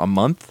like a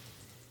month,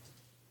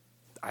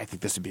 I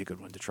think this would be a good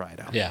one to try it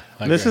out. Yeah,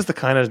 this is the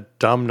kind of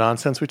dumb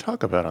nonsense we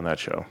talk about on that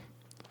show.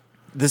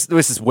 This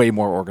is way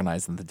more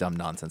organized than the dumb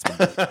nonsense we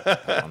talk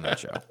about on that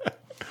show.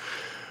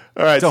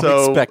 All right,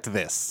 Don't expect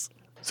this.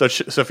 So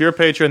if you're a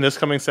patron this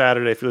coming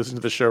Saturday, if you listen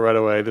to the show right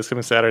away, this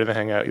coming Saturday in the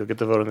Hangout, you'll get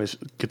to vote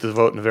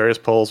in the various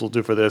polls we'll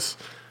do for this,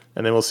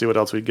 and then we'll see what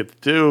else we get to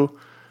do.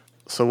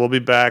 So we'll be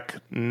back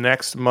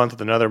next month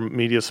with another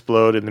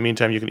Mediasplode. In the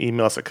meantime, you can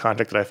email us at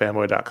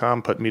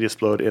contact@ifanboy.com. Put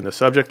Mediasplode in the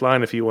subject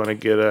line if you want to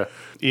get an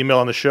email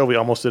on the show. We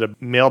almost did a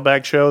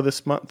mailbag show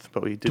this month,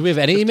 but we did. Do we have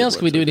any emails?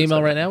 Can we do an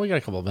email right now? We got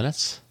a couple of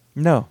minutes.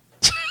 No.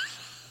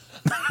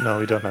 No,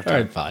 we don't have time.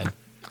 All right, fine.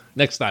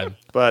 Next time.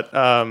 But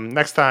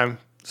next time,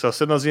 so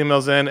send those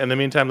emails in the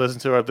meantime, listen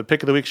to the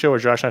Pick of the Week show where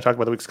Josh and I talk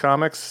about the week's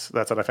comics.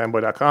 That's at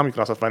ifanboy.com. You can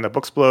also find the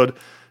Booksplode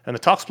and the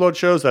Talksplode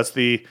shows. That's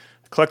the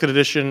collected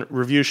edition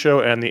review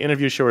show and the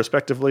interview show,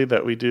 respectively,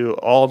 that we do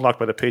all unlocked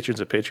by the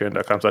patrons at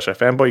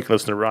patreon.com/ifanboy. You can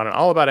listen to Ron and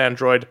All About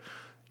Android.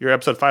 You're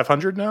episode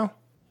 500 now?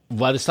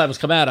 By this time has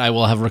come out, I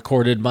will have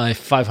recorded my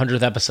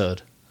 500th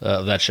episode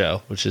of that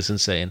show, which is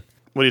insane.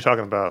 What are you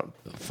talking about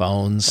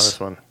Phones. on this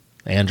one?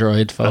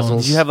 Android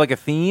phones. Do you have like a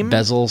theme?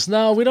 Bezels.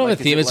 No, we don't have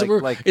a theme.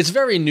 It's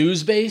very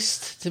news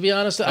based, to be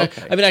honest.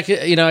 Okay. I mean,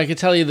 I could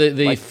tell you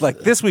the like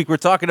this week we're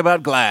talking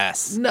about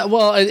glass. No,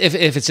 well, if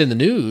it's in the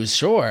news,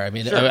 sure. I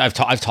mean, Sure.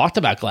 I've talked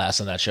about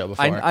glass on that show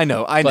before. I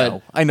know.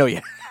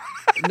 Yeah.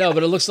 No,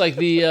 but it looks like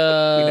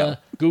the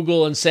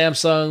Google and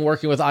Samsung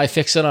working with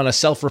iFixit on a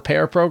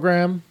self-repair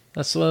program.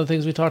 That's one of the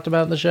things we talked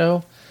about in the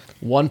show.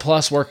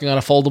 OnePlus working on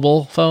a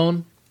foldable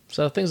phone.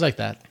 So things like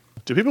that.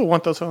 Do people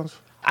want those phones?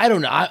 I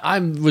don't know.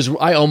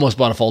 I almost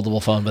bought a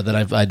foldable phone, but then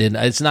I didn't.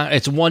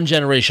 It's one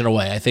generation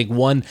away. I think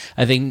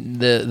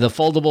the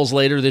foldables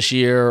later this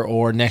year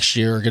or next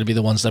year are going to be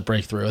the ones that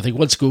break through. I think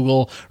once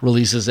Google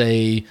releases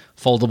a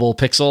foldable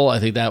Pixel, I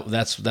think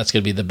that's going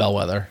to be the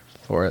bellwether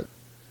for it.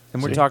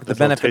 And we're talking the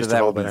benefit of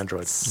that with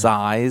Android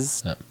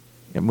size. Yeah.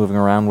 Moving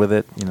around with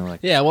it,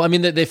 Yeah, well, I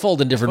mean, they fold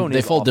in different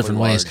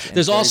ways.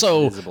 There's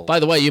also,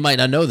 by the way, you might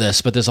not know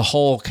this, but there's a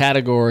whole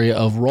category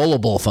of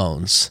rollable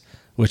phones,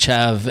 which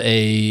have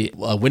a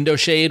window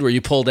shade where you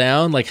pull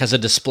down, like has a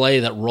display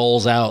that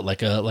rolls out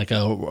like a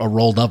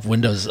rolled up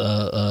Windows.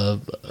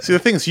 See, the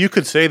thing is, you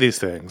could say these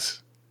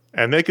things,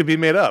 and they could be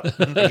made up.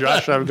 And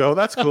Josh and I would go,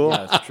 "That's cool."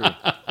 Yeah, that's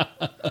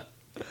true.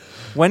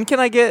 When can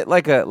I get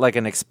like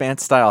an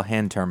Expanse style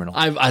hand terminal?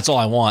 That's all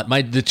I want.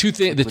 The two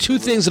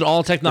things in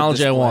all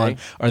technology I want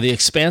are the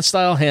Expanse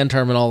style hand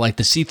terminal, like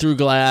the see-through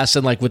glass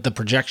and like with the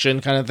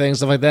projection kind of thing,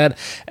 stuff like that.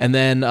 And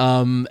then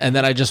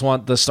I just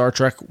want the Star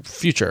Trek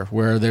future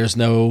where there's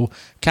no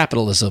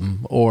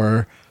capitalism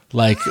or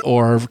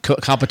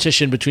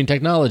competition between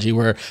technology,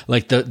 where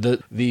like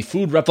the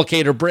food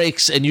replicator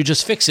breaks and you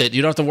just fix it.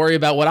 You don't have to worry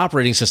about what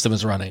operating system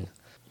is running.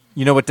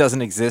 You know what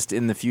doesn't exist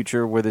in the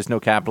future where there's no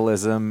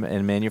capitalism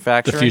and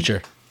manufacturing? The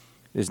future.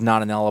 There's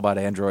not an All About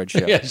Android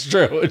show. Yeah, it's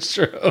true.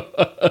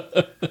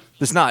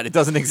 There's not. It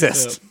doesn't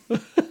exist. Yeah.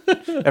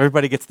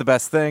 Everybody gets the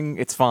best thing.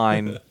 It's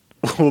fine.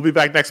 We'll be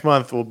back next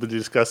month. We'll be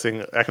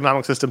discussing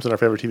economic systems and our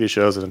favorite TV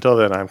shows. And until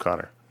then, I'm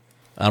Connor.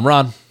 I'm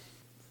Ron.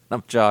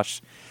 I'm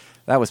Josh.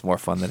 That was more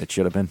fun than it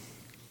should have been.